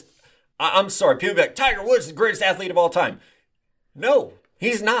 It's just, I'm sorry. People be like, Tiger Woods is the greatest athlete of all time. No,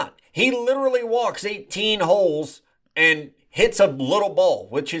 he's not. He literally walks 18 holes and hits a little ball,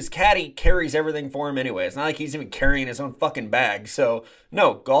 which his caddy carries everything for him anyway. It's not like he's even carrying his own fucking bag. So,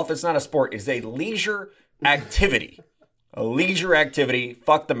 no, golf is not a sport. It's a leisure activity. A leisure activity.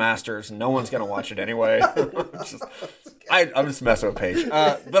 Fuck the Masters. No one's going to watch it anyway. I'm just messing with Paige.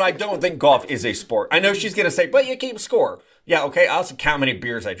 But I don't think golf is a sport. I know she's going to say, but you keep score. Yeah, okay. I also count how many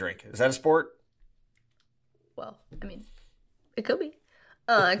beers I drink. Is that a sport? Well, I mean, it could be.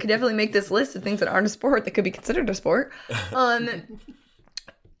 I could definitely make this list of things that aren't a sport that could be considered a sport.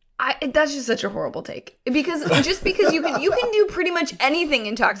 That's just such a horrible take. Because you can do pretty much anything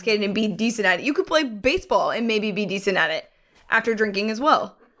intoxicated and be decent at it. You could play baseball and maybe be decent at it after drinking as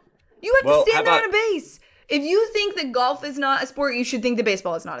well. You have to stand on a base. If you think that golf is not a sport, you should think that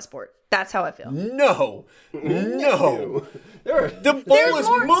baseball is not a sport. That's how I feel. No. The ball is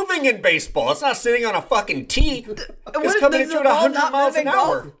moving in baseball. It's not sitting on a fucking tee. It's coming at you at 100 miles an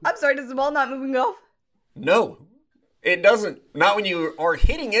hour. I'm sorry, does the ball not move in golf? No, it doesn't. Not when you are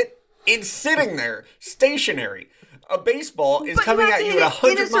hitting it. It's sitting there, stationary. A baseball is coming at you at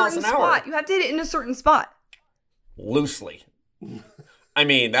 100 miles an hour. You have to hit it in a certain spot. Loosely. I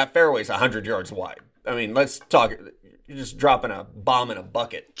mean, that fairway's 100 yards wide. I mean, let's talk. You're just dropping a bomb in a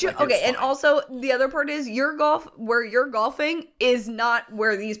bucket. Okay, and also the other part is where you're golfing is not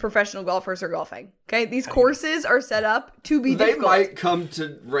where these professional golfers are golfing. Okay, these courses are set up to be difficult. They might come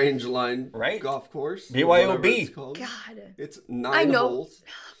to Rangeline Golf Course. BYOB. God, it's 9 holes.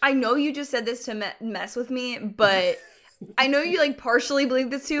 I know you just said this to mess with me, but I know you like partially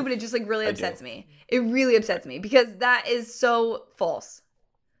believe this too, but it just like really upsets me. It really upsets me because that is so false.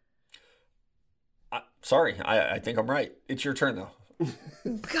 Sorry, I think I'm right. It's your turn, though.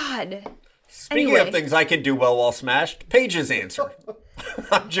 God. Speaking of things I can do well while smashed, Paige's answer.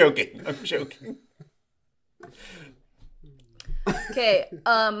 I'm joking. Okay,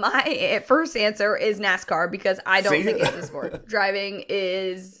 my first answer is NASCAR because I don't think it's a sport. It's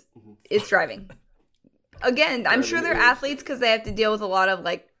driving. Again, I'm sure they're athletes because they have to deal with a lot of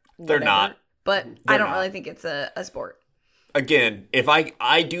like. They're not. But I don't really think it's a sport. Again, if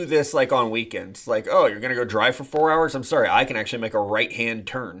I do this like on weekends, like, oh, you're going to go drive for 4 hours? I'm sorry, I can actually make a right-hand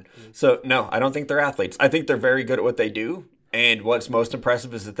turn. So, no, I don't think they're athletes. I think they're very good at what they do. And what's most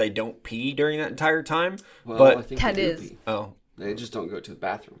impressive is that they don't pee during that entire time. Well, but I think that is. Oh. They just don't go to the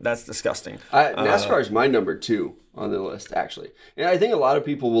bathroom. That's disgusting. NASCAR is my number 2 on the list, actually. And I think a lot of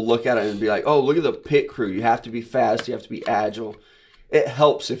people will look at it and be like, oh, look at the pit crew. You have to be fast. You have to be agile. It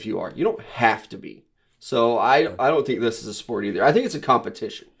helps if you are. You don't have to be. So I don't think this is a sport either. I think it's a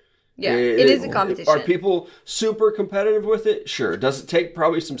competition. Yeah, it is a competition. Are people super competitive with it? Sure. Does it take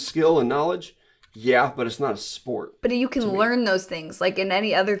probably some skill and knowledge? Yeah, but it's not a sport. But you can learn those things. Like in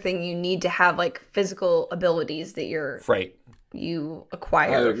any other thing, you need to have like physical abilities that you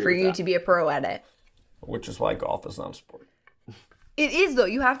acquire for you to be a pro at it. Which is why golf is not a sport. It is, though.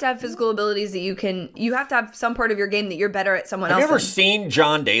 You have to have physical abilities that you have to have some part of your game that you're better at someone else. Have you ever seen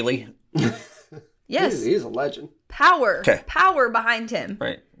John Daly? Yes. He's a legend. Power behind him.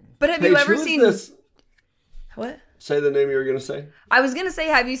 Right. But have you ever seen this? What? Say the name you were going to say. I was going to say,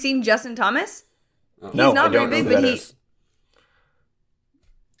 have you seen Justin Thomas? No, he's not I don't very big, know who but that is.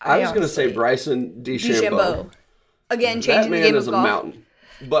 I was going to say Bryson DeChambeau. Again, changing the game of golf. That man is a mountain.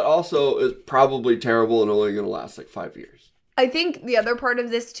 But also is probably terrible and only going to last like 5 years. I think the other part of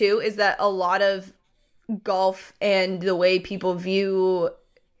this, too, is that a lot of golf and the way people view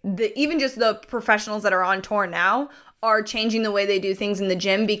even just the professionals that are on tour now are changing the way they do things in the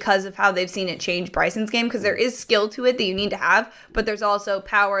gym because of how they've seen it change Bryson's game. Because there is skill to it that you need to have, but there's also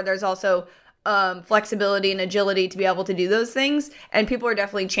power. There's also flexibility and agility to be able to do those things. And people are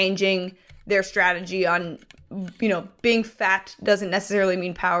definitely changing their strategy on, being fat doesn't necessarily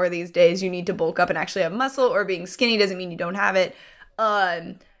mean power these days. You need to bulk up and actually have muscle, or being skinny doesn't mean you don't have it.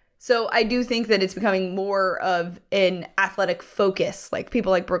 So I do think that it's becoming more of an athletic focus. Like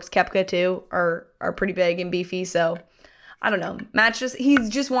people like Brooks Koepka too are pretty big and beefy. So I don't know. Matt's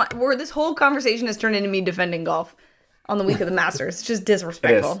where this whole conversation has turned into me defending golf on the week of the Masters. It's just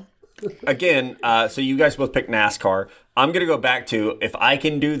disrespectful. Again, so you guys both picked NASCAR. I'm going to go back to, if I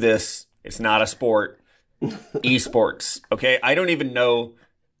can do this, it's not a sport, esports. Okay. I didn't even know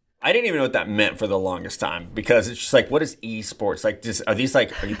what that meant for the longest time, because it's just like, what is esports? Like,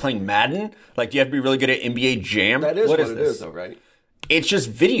 are you playing Madden? Like, do you have to be really good at NBA Jam? That is what it is, though, right? It's just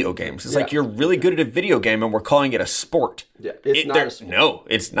video games. It's like you're really good at a video game and we're calling it a sport. Yeah, it's not a sport. No,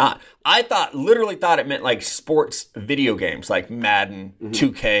 it's not. I literally thought it meant like sports video games, like Madden,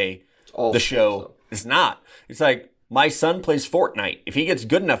 2K, the show. It's not. It's like, my son plays Fortnite. If he gets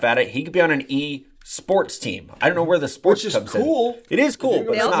good enough at it, he could be on an sports team. I don't know where the sports comes cool. in. It is cool,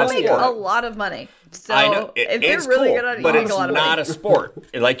 but they it's also not a make sport. a lot of money. So I know. If they're really cool, good at it, but you make a lot of money. it's not a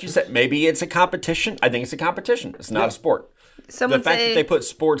sport. Like you said, maybe it's a competition. I think it's a competition. It's not a sport. The fact that they put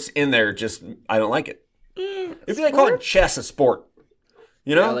sports in there, I don't like it. If you call chess a sport,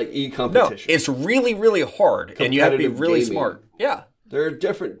 you know, Yeah, like no, e-competition. it's really, really hard, and you have to be Competitive really gaming. smart. Yeah, There are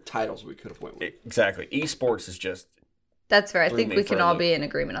different titles we could have went with. exactly. Esports is just That's fair. I think me we can for a all loop. be in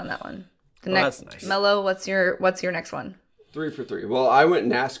agreement on that one. The Well, next, that's nice. Mello, what's your next one? 3 for 3. Well, I went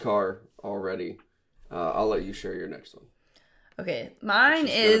NASCAR already. I'll let you share your next one. Okay, mine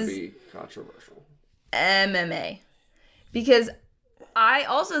It's is gonna be controversial. MMA. Because I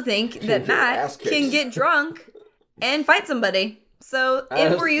also think that Matt ass kicked. can get drunk and fight somebody. So if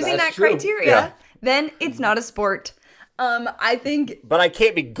That's- we're using that's that true. criteria, Yeah. then it's not a sport. I think but I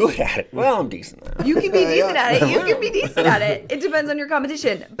can't be good at it. Well, I'm decent at it. you can be decent at it. You can be decent at it. It depends on your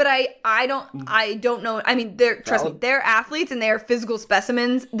competition. But I don't know. I mean, trust me, they're athletes and they are physical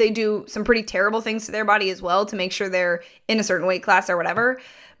specimens. They do some pretty terrible things to their body as well to make sure they're in a certain weight class or whatever.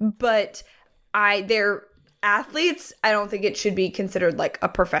 But they're athletes. I don't think it should be considered like a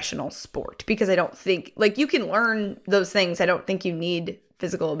professional sport because I don't think like you can learn those things. I don't think you need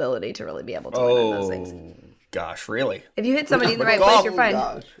physical ability to really be able to learn those things. Oh gosh, really? If you hit somebody in the right golf- place, you're fine.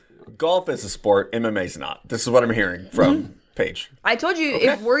 Gosh. Golf is a sport. MMA's not. This is what I'm hearing from Paige. I told you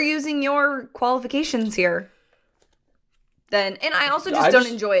if we're using your qualifications here, then and I also just don't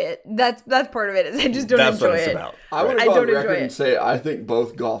enjoy it. That's part of it. Is I just don't That's enjoy what it's it. about. I want I to go on don't enjoy record it. and say I think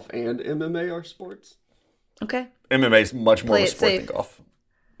both golf and MMA are sports. Okay. MMA is much more Play of a it sport safe. than golf.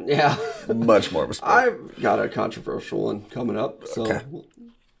 Yeah. Much more of a sport. I've got a controversial one coming up, so Okay. we'll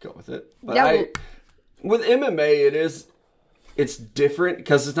go with it. But Yeah, with MMA, it's different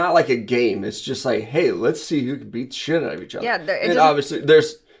because it's not like a game. It's just like, hey, let's see who can beat the shit out of each other. Yeah, it and doesn't- obviously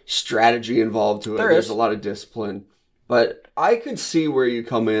there's strategy involved to it. There There's is. a lot of discipline. But I could see where you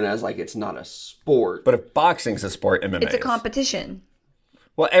come in as like it's not a sport. But if boxing's a sport, MMA It's a is. competition.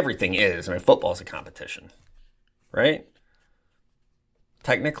 Well, everything is. I mean, football's a competition, right?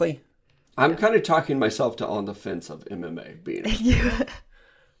 Technically. I'm kind of talking myself to on the fence of MMA being.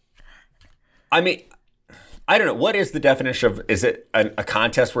 I mean, I don't know. What is the definition of, is it a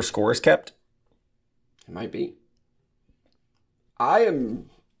contest where score is kept? It might be. I'm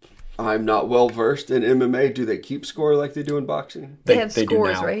not well versed in MMA. Do they keep score like they do in boxing? They have do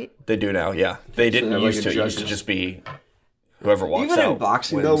scores, now. right? They do now, yeah. They didn't have, like, used a to. It used to judges. just be whoever walks Even out in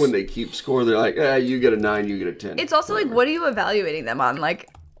boxing, wins. though, when they keep score, they're like, you get a 9, you get a 10. It's also like, what are you evaluating them on? Like,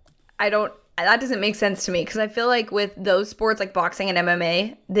 that doesn't make sense to me because I feel like with those sports like boxing and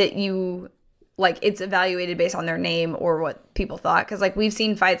MMA that it's evaluated based on their name or what people thought. Because like we've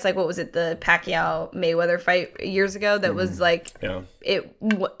seen fights like, what was it, the Pacquiao Mayweather fight years ago that was like, Yeah.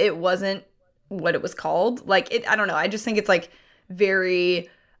 it wasn't what it was called. Like I don't know. I just think it's like very,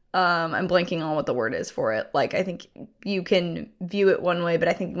 I'm blanking on what the word is for it. Like I think you can view it one way, but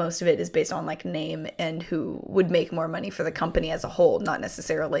I think most of it is based on like name and who would make more money for the company as a whole, not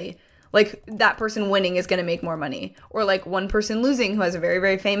necessarily like that person winning is going to make more money or like one person losing who has a very,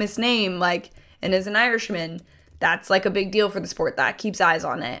 very famous name, like, and is an Irishman. That's like a big deal for the sport. That keeps eyes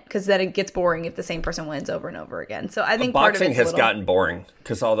on it because then it gets boring if the same person wins over and over again. So I think part of Boxing it's has gotten boring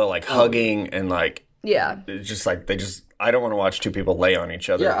because all the like hugging and like, yeah. it's just like I don't want to watch two people lay on each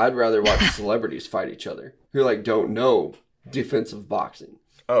other. Yeah, I'd rather watch celebrities fight each other who like don't know defensive boxing.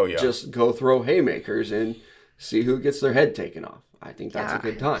 Oh, yeah. Just go throw haymakers and see who gets their head taken off. I think that's a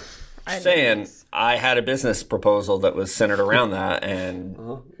good time. saying I had a business proposal that was centered around that, and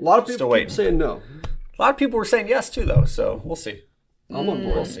A lot of people Still keep waiting. saying no. a lot of people were saying yes too, though. So we'll see. I'm on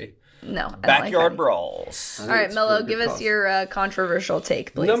board. We'll see. No. I don't like Backyard that. brawls. All right, It's Mello, for a give good us cause. your controversial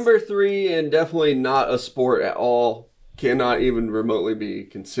take, please. Number 3, and definitely not a sport at all, cannot even remotely be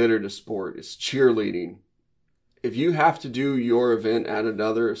considered a sport, is cheerleading. If you have to do your event at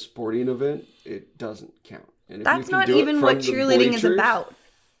another sporting event, it doesn't count. And if you That's can not do it even from what the cheerleading is bleachers, about.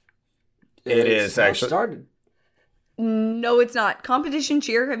 It it's is, how it actually. started. No, it's not. Competition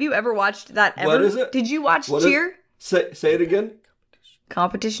cheer. Have you ever watched that ever? What is it? Did you watch What is- cheer? Say it again.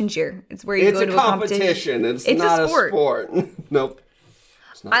 Competition cheer. It's where you It's go a to competition. It's It's not a sport. Nope.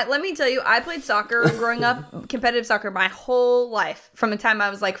 Let me tell you, I played soccer growing up, competitive soccer my whole life, from the time I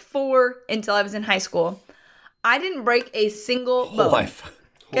was like 4 until I was in high school. I didn't break a single Whole bone. life.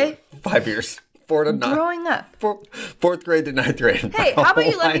 Okay? 5 years. 4 to 9. Growing up. Fourth grade to 9th grade. Hey, how about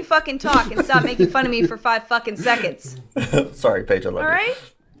you let me fucking talk and stop making fun of me for 5 fucking seconds? Sorry, Paige. I love All you. right?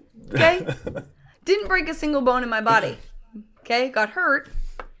 Okay? Didn't break a single bone in my body. Okay? Got hurt,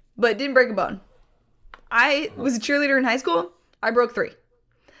 but didn't break a bone. I was a cheerleader in high school. I broke 3.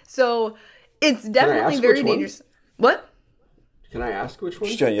 So it's definitely ask very which one? dangerous. What? Can I ask which one?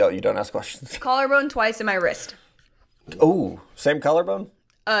 Just gonna yell. You don't ask questions. Collarbone twice in my wrist. Oh, same collarbone?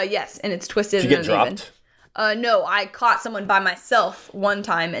 Yes, and it's twisted Did you and get uneven. dropped? No, I caught someone by myself one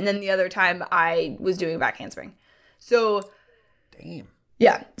time, and then the other time I was doing a back handspring. So, Damn.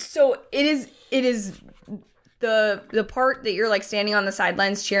 yeah. So it is the part that you're like standing on the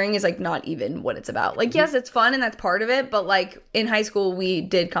sidelines cheering is like not even what it's about. Like, yes, it's fun and that's part of it, but like in high school we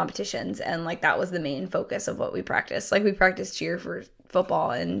did competitions and like that was the main focus of what we practiced. Like we practiced cheer for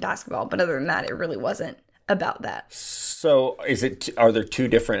football and basketball, but other than that, it really wasn't about that. So are there two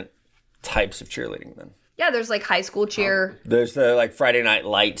different types of cheerleading then? Yeah, there's like high school cheer. There's the like Friday Night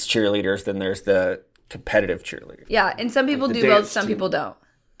Lights cheerleaders, then there's the competitive cheerleaders. Yeah, and some people the do both, dance some team. people don't.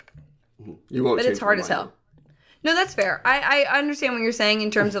 You won't. But it's hard as hell. No, that's fair. I understand what you're saying in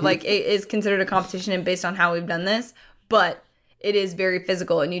terms of like it is considered a competition and based on how we've done this, but it is very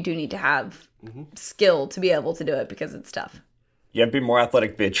physical and you do need to have skill to be able to do it because it's tough. You have to be more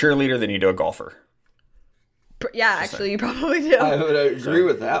athletic to be a cheerleader than you do a golfer. Yeah, actually, you probably do. I would agree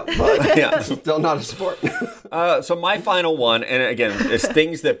with that, but Yeah. still not a sport. So my final one, and again, it's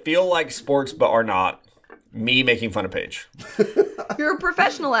things that feel like sports but are not. Me making fun of Paige. You're a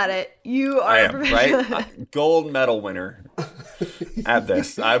professional at it. You are I a am, professional. right? Gold medal winner at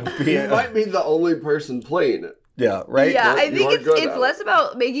this. I would be, You might be the only person playing it. yeah, right? Yeah, I You think are it's good at it's it. less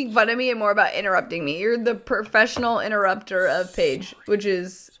about making fun of me and more about interrupting me. You're the professional interrupter of Paige, which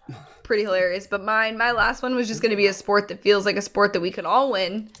is pretty hilarious. But my last one was just going to be a sport that feels like a sport that we could all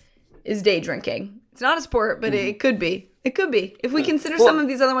win, is day drinking. It's not a sport, but it could be. It could be. If we consider some of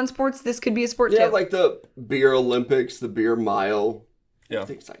these other ones sports, this could be a sport Yeah, too. like the beer Olympics, the beer mile, Yeah.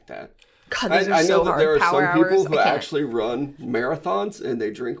 things like that. God, those are I so know that hard. there are Power some people hours, who I can't. actually run marathons and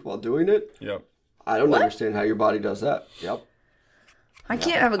they drink while doing it. Yep. I don't understand how your body does that. Yep. I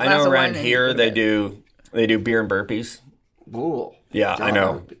can't have a I glass know of around wine. here they do beer and burpees. Ooh. Yeah, I God,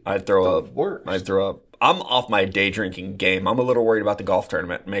 know. I'd throw the up. worst. I'd throw up. I'm off my day drinking game. I'm a little worried about the golf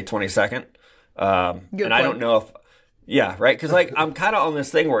tournament, May 22nd. Good And I point. don't know if, yeah, right? Because like I'm kind of on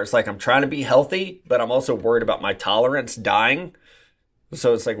this thing where it's like I'm trying to be healthy, but I'm also worried about my tolerance dying.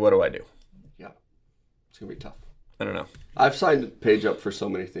 So it's like, what do I do? Yeah. It's going to be tough. I don't know. I've signed Paige up for so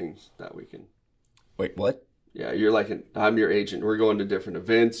many things that weekend. Wait, what? Yeah, you're like, I'm your agent. We're going to different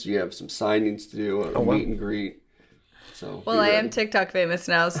events. You have some signings to do, a wow. meet and greet. So Well, be I am ready. TikTok famous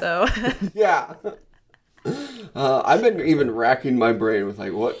now, so Yeah. I've been even racking my brain with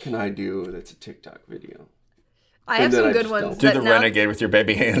like, what can I do that's a TikTok video? I have And then some I good just ones. don't. Do that the now, renegade with your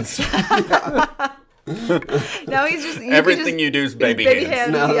baby hands. now he's just Everything you do is baby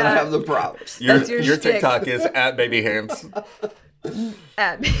hands. Now that yeah. I have the props. Your, That's your your shtick. TikTok is at baby hands.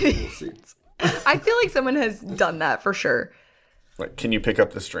 at See. I feel like someone has done that for sure. Like, can you pick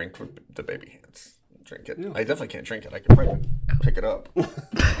up this drink with the baby hands? Drink it. I definitely can't drink it. I can probably pick it up.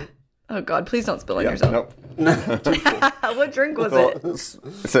 Oh God, please don't spill on Yeah, yourself. nope. What drink was Well, it?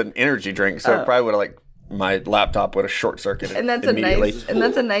 it's an energy drink, so it probably would have like my laptop would have short circuited And that's a immediately.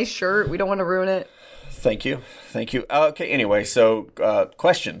 nice shirt. We don't want to ruin it. Thank you. Okay, anyway, so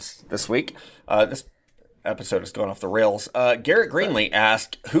questions this week. This episode is going off the rails. Garrett Greenlee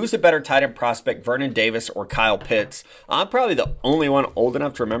asked, who's the better tight end prospect, Vernon Davis or Kyle Pitts? I'm probably the only one old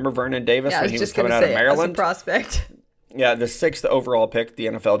enough to remember Vernon Davis Yeah, I when was he was just gonna coming out say of it as a Maryland. prospect. Yeah, the 6th overall pick, the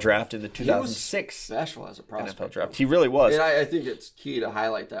NFL draft in the He was 2006 special as a prospect. NFL draft. He really was. And I think it's key to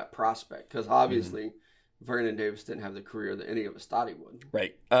highlight that prospect because obviously Vernon Davis didn't have the career that any of us thought he would.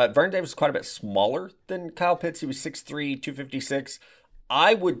 Right. Vernon Davis is quite a bit smaller than Kyle Pitts. He was 6'3", 256.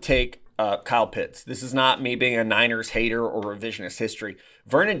 I would take Kyle Pitts. This is not me being a Niners hater or revisionist history.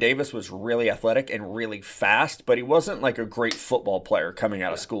 Vernon Davis was really athletic and really fast, but he wasn't like a great football player coming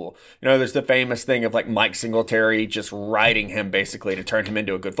out of school. You know, there's the famous thing of like Mike Singletary just riding him basically to turn him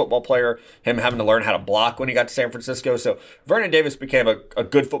into a good football player, him having to learn how to block when he got to San Francisco. So Vernon Davis became a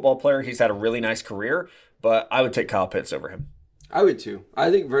good football player. He's had a really nice career, but I would take Kyle Pitts over him. I would too. I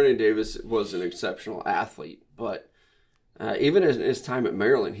think Vernon Davis was an exceptional athlete, but even in his time at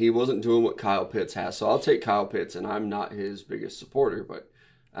Maryland, he wasn't doing what Kyle Pitts has. So I'll take Kyle Pitts, and I'm not his biggest supporter, but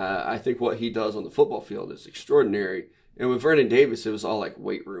I think what he does on the football field is extraordinary. And with Vernon Davis, it was all like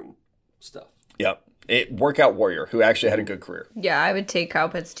weight room stuff. Yep. Workout warrior who actually had a good career. Yeah, I would take Kyle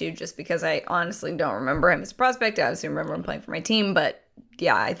Pitts too, just because I honestly don't remember him as a prospect. I obviously remember him playing for my team, but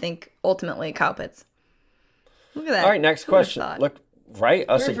yeah, I think ultimately Kyle Pitts. Look at that. All right, next Who would've question. thought? Look, right?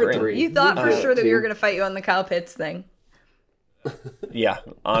 Us Three for agreeing. three. You thought for sure that we team. were going to fight you on the Kyle Pitts thing. Yeah,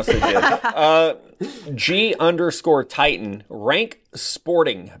 honestly did. G_Titan, rank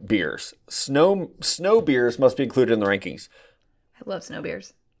sporting beers. Snow beers must be included in the rankings. I love snow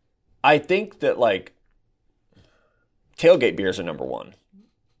beers. I think that like tailgate beers are number one,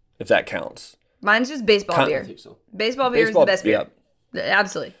 if that counts. Mine's just baseball Con- I beer. think so. Baseball beer is the best beer.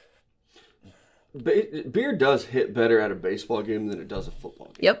 Absolutely. Beer does hit better at a baseball game than it does a football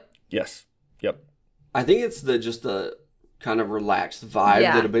game. Yep. Yes. Yep. I think it's just the kind of relaxed vibe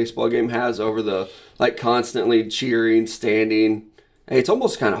that a baseball game has over the like constantly cheering, standing. It's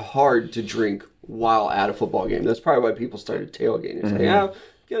almost kind of hard to drink while at a football game. That's probably why people started tailgating. It's like, yeah, I'm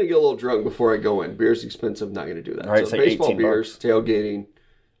gonna get a little drunk before I go in. Beer's expensive, not gonna do that. Right, so like baseball $18. beers, tailgating.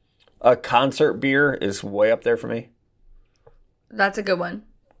 A concert beer is way up there for me. That's a good one.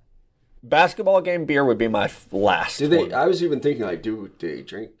 Basketball game beer would be my last. One. I was even thinking, like, do they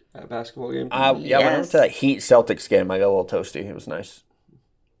drink at basketball games? Yeah, when I went to that Heat Celtics game, I got a little toasty. It was nice.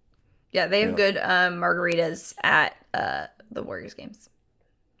 Yeah, they have good margaritas at the Warriors games.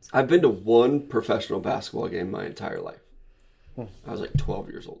 I've been to one professional basketball game my entire life. I was like 12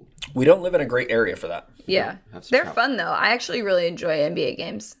 years old. We don't live in a great area for that. Yeah. They're fun, though. I actually really enjoy NBA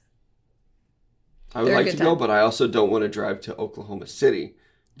games. I would like to go, but I also don't want to drive to Oklahoma City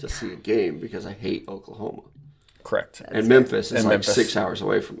to see a game because I hate Oklahoma. Correct. And Memphis is like 6 hours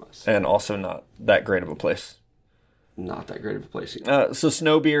away from us. And also not that great of a place. Not that great of a place either. So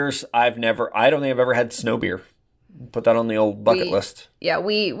snow beers, I don't think I've ever had snow beer. Put that on the old bucket list. Yeah,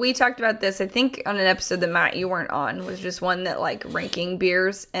 we talked about this, I think, on an episode that, Matt, you weren't on, was just one that, like, ranking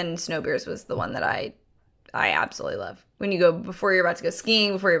beers, and snow beers was the one that I absolutely love. When you go, before you're about to go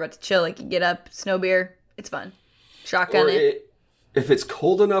skiing, before you're about to chill, like, you get up, snow beer, it's fun. Shotgun it. If it's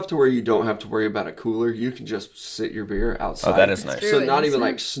cold enough to where you don't have to worry about a cooler, you can just sit your beer outside. Oh, that is nice. So not even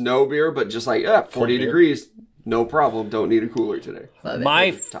like snow beer, but just like 40 degrees. No problem. Don't need a cooler today.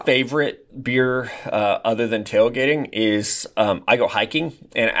 My favorite beer, other than tailgating, is I go hiking,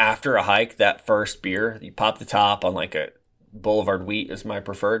 and after a hike, that first beer, you pop the top on like a Boulevard Wheat is my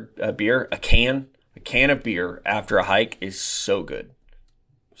preferred beer. A can of beer after a hike is so good.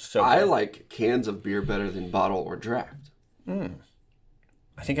 So good. I like cans of beer better than bottle or draft.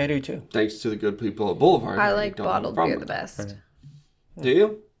 I think I do too. Thanks to the good people at Boulevard. I like bottled beer the best. Do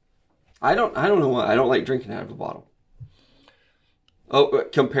you? I don't know why. I don't like drinking out of a bottle. Oh,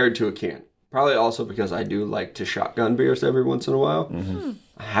 compared to a can. Probably also because I do like to shotgun beers every once in a while.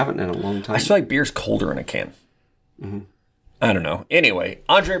 I haven't in a long time. I feel like beer's colder in a can. I don't know. Anyway,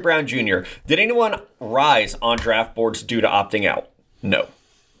 Andre Brown Jr. Did anyone rise on draft boards due to opting out? No.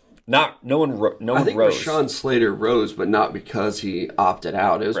 No one I think rose. Rashawn Slater rose, but not because he opted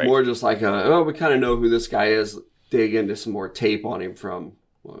out. It was more just like, we kind of know who this guy is. Dig into some more tape on him from,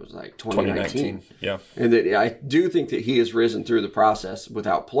 what was it, like 2019. Yeah. And that I do think that he has risen through the process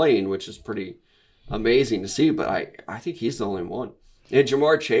without playing, which is pretty amazing to see. But I think he's the only one. And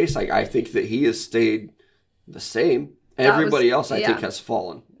Jamar Chase, I think that he has stayed the same. Everybody else, I think, has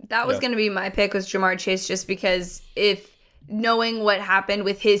fallen. That was going to be my pick, was Jamar Chase, just because knowing what happened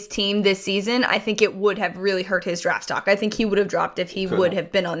with his team this season, I think it would have really hurt his draft stock. I think he would have dropped if he would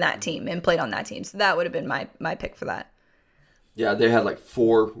have been on that team and played on that team. So that would have been my pick for that. Yeah, they had like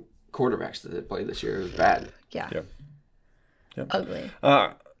 4 quarterbacks that they played this year. It was bad. Yeah. Ugly.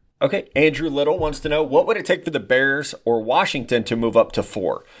 Okay, Andrew Little wants to know, what would it take for the Bears or Washington to move up to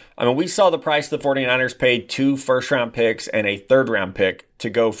 4? I mean, we saw the price the 49ers paid 2 first-round picks and a third-round pick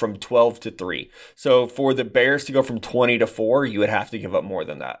to go from 12 to 3. So for the Bears to go from 20 to 4, you would have to give up more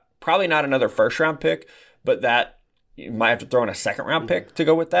than that. Probably not another first-round pick, but that you might have to throw in a second-round pick to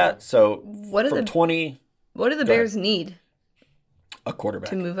go with that. So what do the Bears need? A quarterback.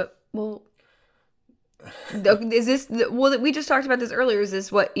 To move up? Well, we just talked about this earlier. Is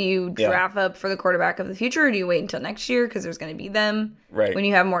this what you draft up for the quarterback of the future, or do you wait until next year because there's going to be them when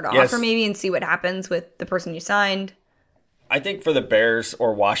you have more to offer maybe and see what happens with the person you signed? I think for the Bears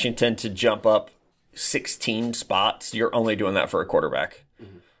or Washington to jump up 16 spots, you're only doing that for a quarterback.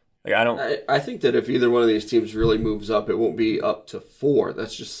 Like, I think that if either one of these teams really moves up, it won't be up to 4.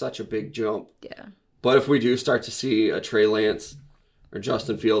 That's just such a big jump. Yeah. But if we do start to see a Trey Lance or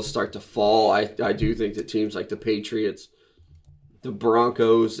Justin Fields start to fall, I do think that teams like the Patriots, the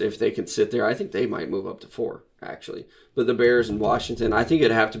Broncos, if they can sit there, I think they might move up to 4, actually. But the Bears and Washington, I think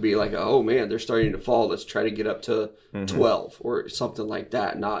it'd have to be like, oh man, they're starting to fall. Let's try to get up to 12 or something like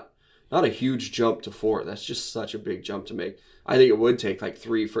that. Not a huge jump to 4. That's just such a big jump to make. I think it would take like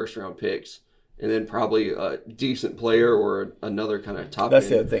 3 first-round picks and then probably a decent player or another kind of top That's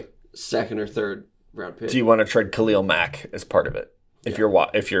the other thing. Second or third round pick. Do you want to trade Khalil Mack as part of it? If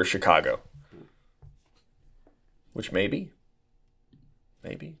you're Chicago, which maybe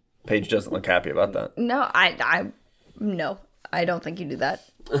Paige doesn't look happy about that. No, I don't think you do that.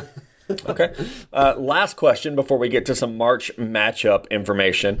 Okay. Last question before we get to some March matchup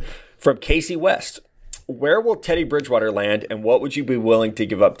information from Casey West. Where will Teddy Bridgewater land, and what would you be willing to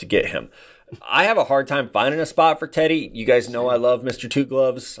give up to get him? I have a hard time finding a spot for Teddy. You guys know I love Mr. Two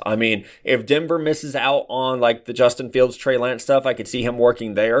Gloves. I mean, if Denver misses out on like the Justin Fields, Trey Lance stuff, I could see him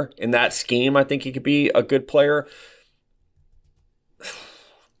working there. In that scheme, I think he could be a good player.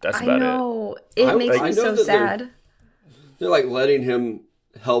 That's about it. I know. It makes me so sad. They're like letting him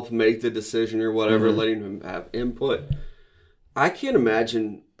help make the decision or whatever, letting him have input. I can't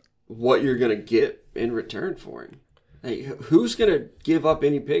imagine what you're going to get in return for him. Like, who's going to give up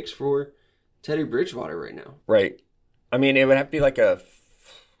any picks for Teddy Bridgewater right now? Right. I mean, it would have to be like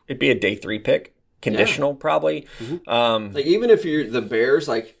it'd be a day 3 pick, conditional probably. Like, even if you're the Bears,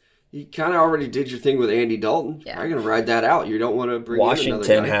 like, you kind of already did your thing with Andy Dalton. Yeah. You're going to ride that out. You don't want to bring Washington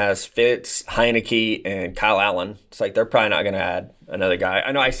in another guy. has Fitz, Heineke, and Kyle Allen. It's like they're probably not going to add another guy.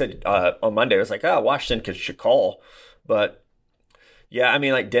 I know I said on Monday, I was like, Washington should call. But, yeah, I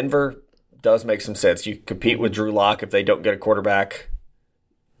mean, like Denver does make some sense. You compete with Drew Lock if they don't get a quarterback.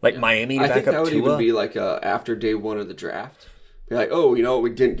 Like Miami to I back think up that would Tua. even be like after day 1 of the draft. Be like, oh, you know what? We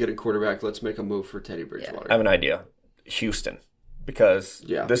didn't get a quarterback. Let's make a move for Teddy Bridgewater. I have an idea. Houston. Because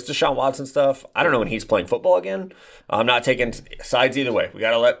Yeah. this Deshaun Watson stuff, I don't know when he's playing football again. I'm not taking sides either way. We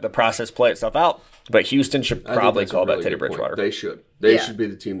got to let the process play itself out. But Houston should I think probably that's a call really back Teddy good point. Bridgewater. They should. They Yeah. should be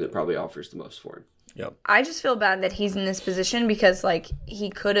the team that probably offers the most for him. Yep. I just feel bad that he's in this position because, like, he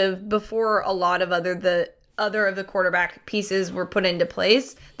could have, before a lot of other of the quarterback pieces were put into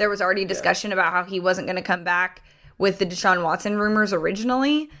place, there was already discussion about how he wasn't going to come back with the Deshaun Watson rumors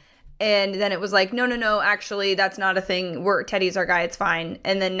originally. And then it was like, no, actually, that's not a thing. Teddy's our guy, it's fine.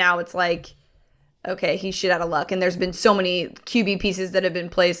 And then now it's like, okay, he's shit out of luck. And there's been so many QB pieces that have been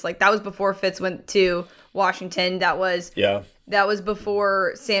placed. Like, that was before Fitz went to Washington. That was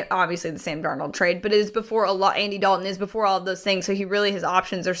before obviously the Sam Darnold trade, but it is before Andy Dalton is before all of those things. So his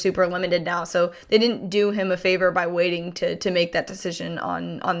options are super limited now. So they didn't do him a favor by waiting to make that decision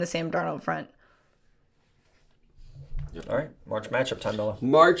on the Sam Darnold front. All right. March matchup time, Noah.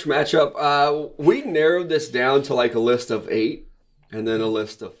 March matchup. We narrowed this down to like a list of 8 and then a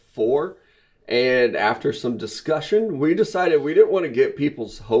list of 4. And after some discussion, we decided we didn't want to get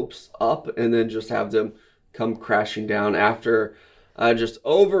people's hopes up and then just have them come crashing down after just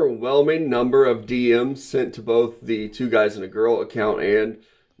overwhelming number of DMs sent to both the Two Guys and a Girl account and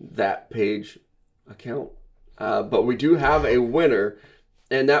that page account. But we do have a winner,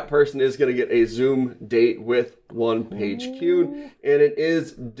 and that person is going to get a Zoom date with One Page Cune, and it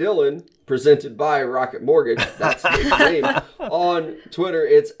is Dylan, presented by Rocket Mortgage. That's his name. On Twitter,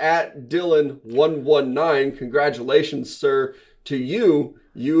 it's at Dylan119. Congratulations, sir, to you.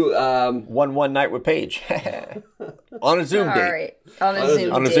 You one night with Paige on a Zoom All date. right. On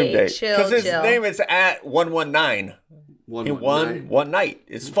a Zoom date. Chill. Because his name is at 119. He won one night.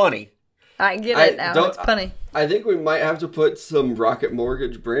 It's funny. I get it now. It's funny. I think we might have to put some Rocket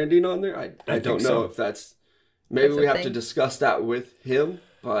Mortgage branding on there. I don't know if that's... Maybe we have to discuss that with him,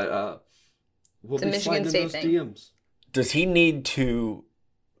 but we'll be Michigan sliding State those thing. DMs. Does he need to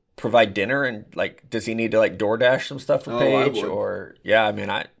provide dinner and does he need to DoorDash some stuff for Paige?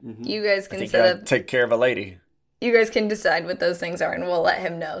 You guys can I think set I'd up. take care of a lady. You guys can decide what those things are, and we'll let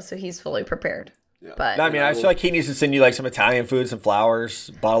him know so he's fully prepared. Yeah. But No, I mean, I feel like he needs to send you some Italian food, some flowers,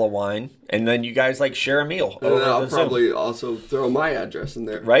 bottle of wine, and then you guys share a meal. And then I'll the Zoom. probably also throw my address in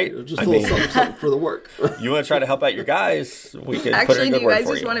there. Right? Just a little something for the work. You want to try to help out your guys? We could put in actually, a do good you word guys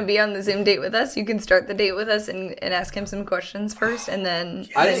for just you. want to be on the Zoom date with us? You can start the date with us and ask him some questions first, and then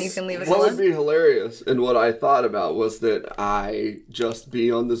you can leave us What alone. would be hilarious, and what I thought about, was that I just be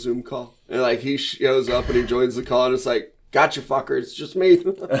on the Zoom call. And he shows up and he joins the call and it's like, gotcha, fucker, it's just me.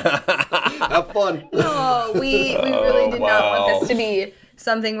 Have fun. Oh, we really did not wow. want this to be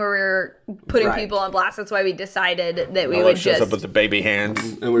something where we were putting Right. people on blast. That's why we decided that we Noah would shows just... up with the baby hands.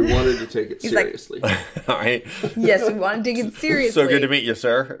 And we wanted to take it He's like- seriously. All right. Yes, we wanted to take it seriously. So good to meet you,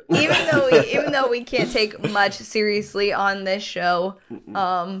 sir. even though we can't take much seriously on this show,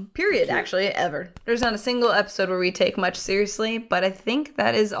 period, actually, ever. There's not a single episode where we take much seriously, but I think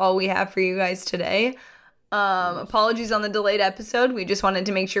that is all we have for you guys today. Apologies on the delayed episode. We just wanted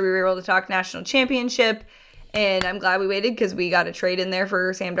to make sure we were able to talk national championship, and I'm glad we waited because we got a trade in there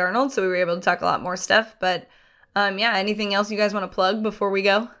for Sam Darnold, so we were able to talk a lot more stuff. But anything else you guys want to plug before we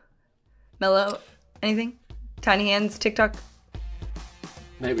go? Mello, anything? Tiny Hands, TikTok?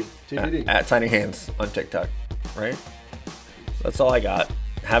 Maybe. TBD. At Tiny Hands on TikTok, right? That's all I got.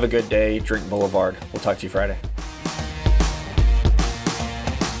 Have a good day. Drink Boulevard. We'll talk to you Friday.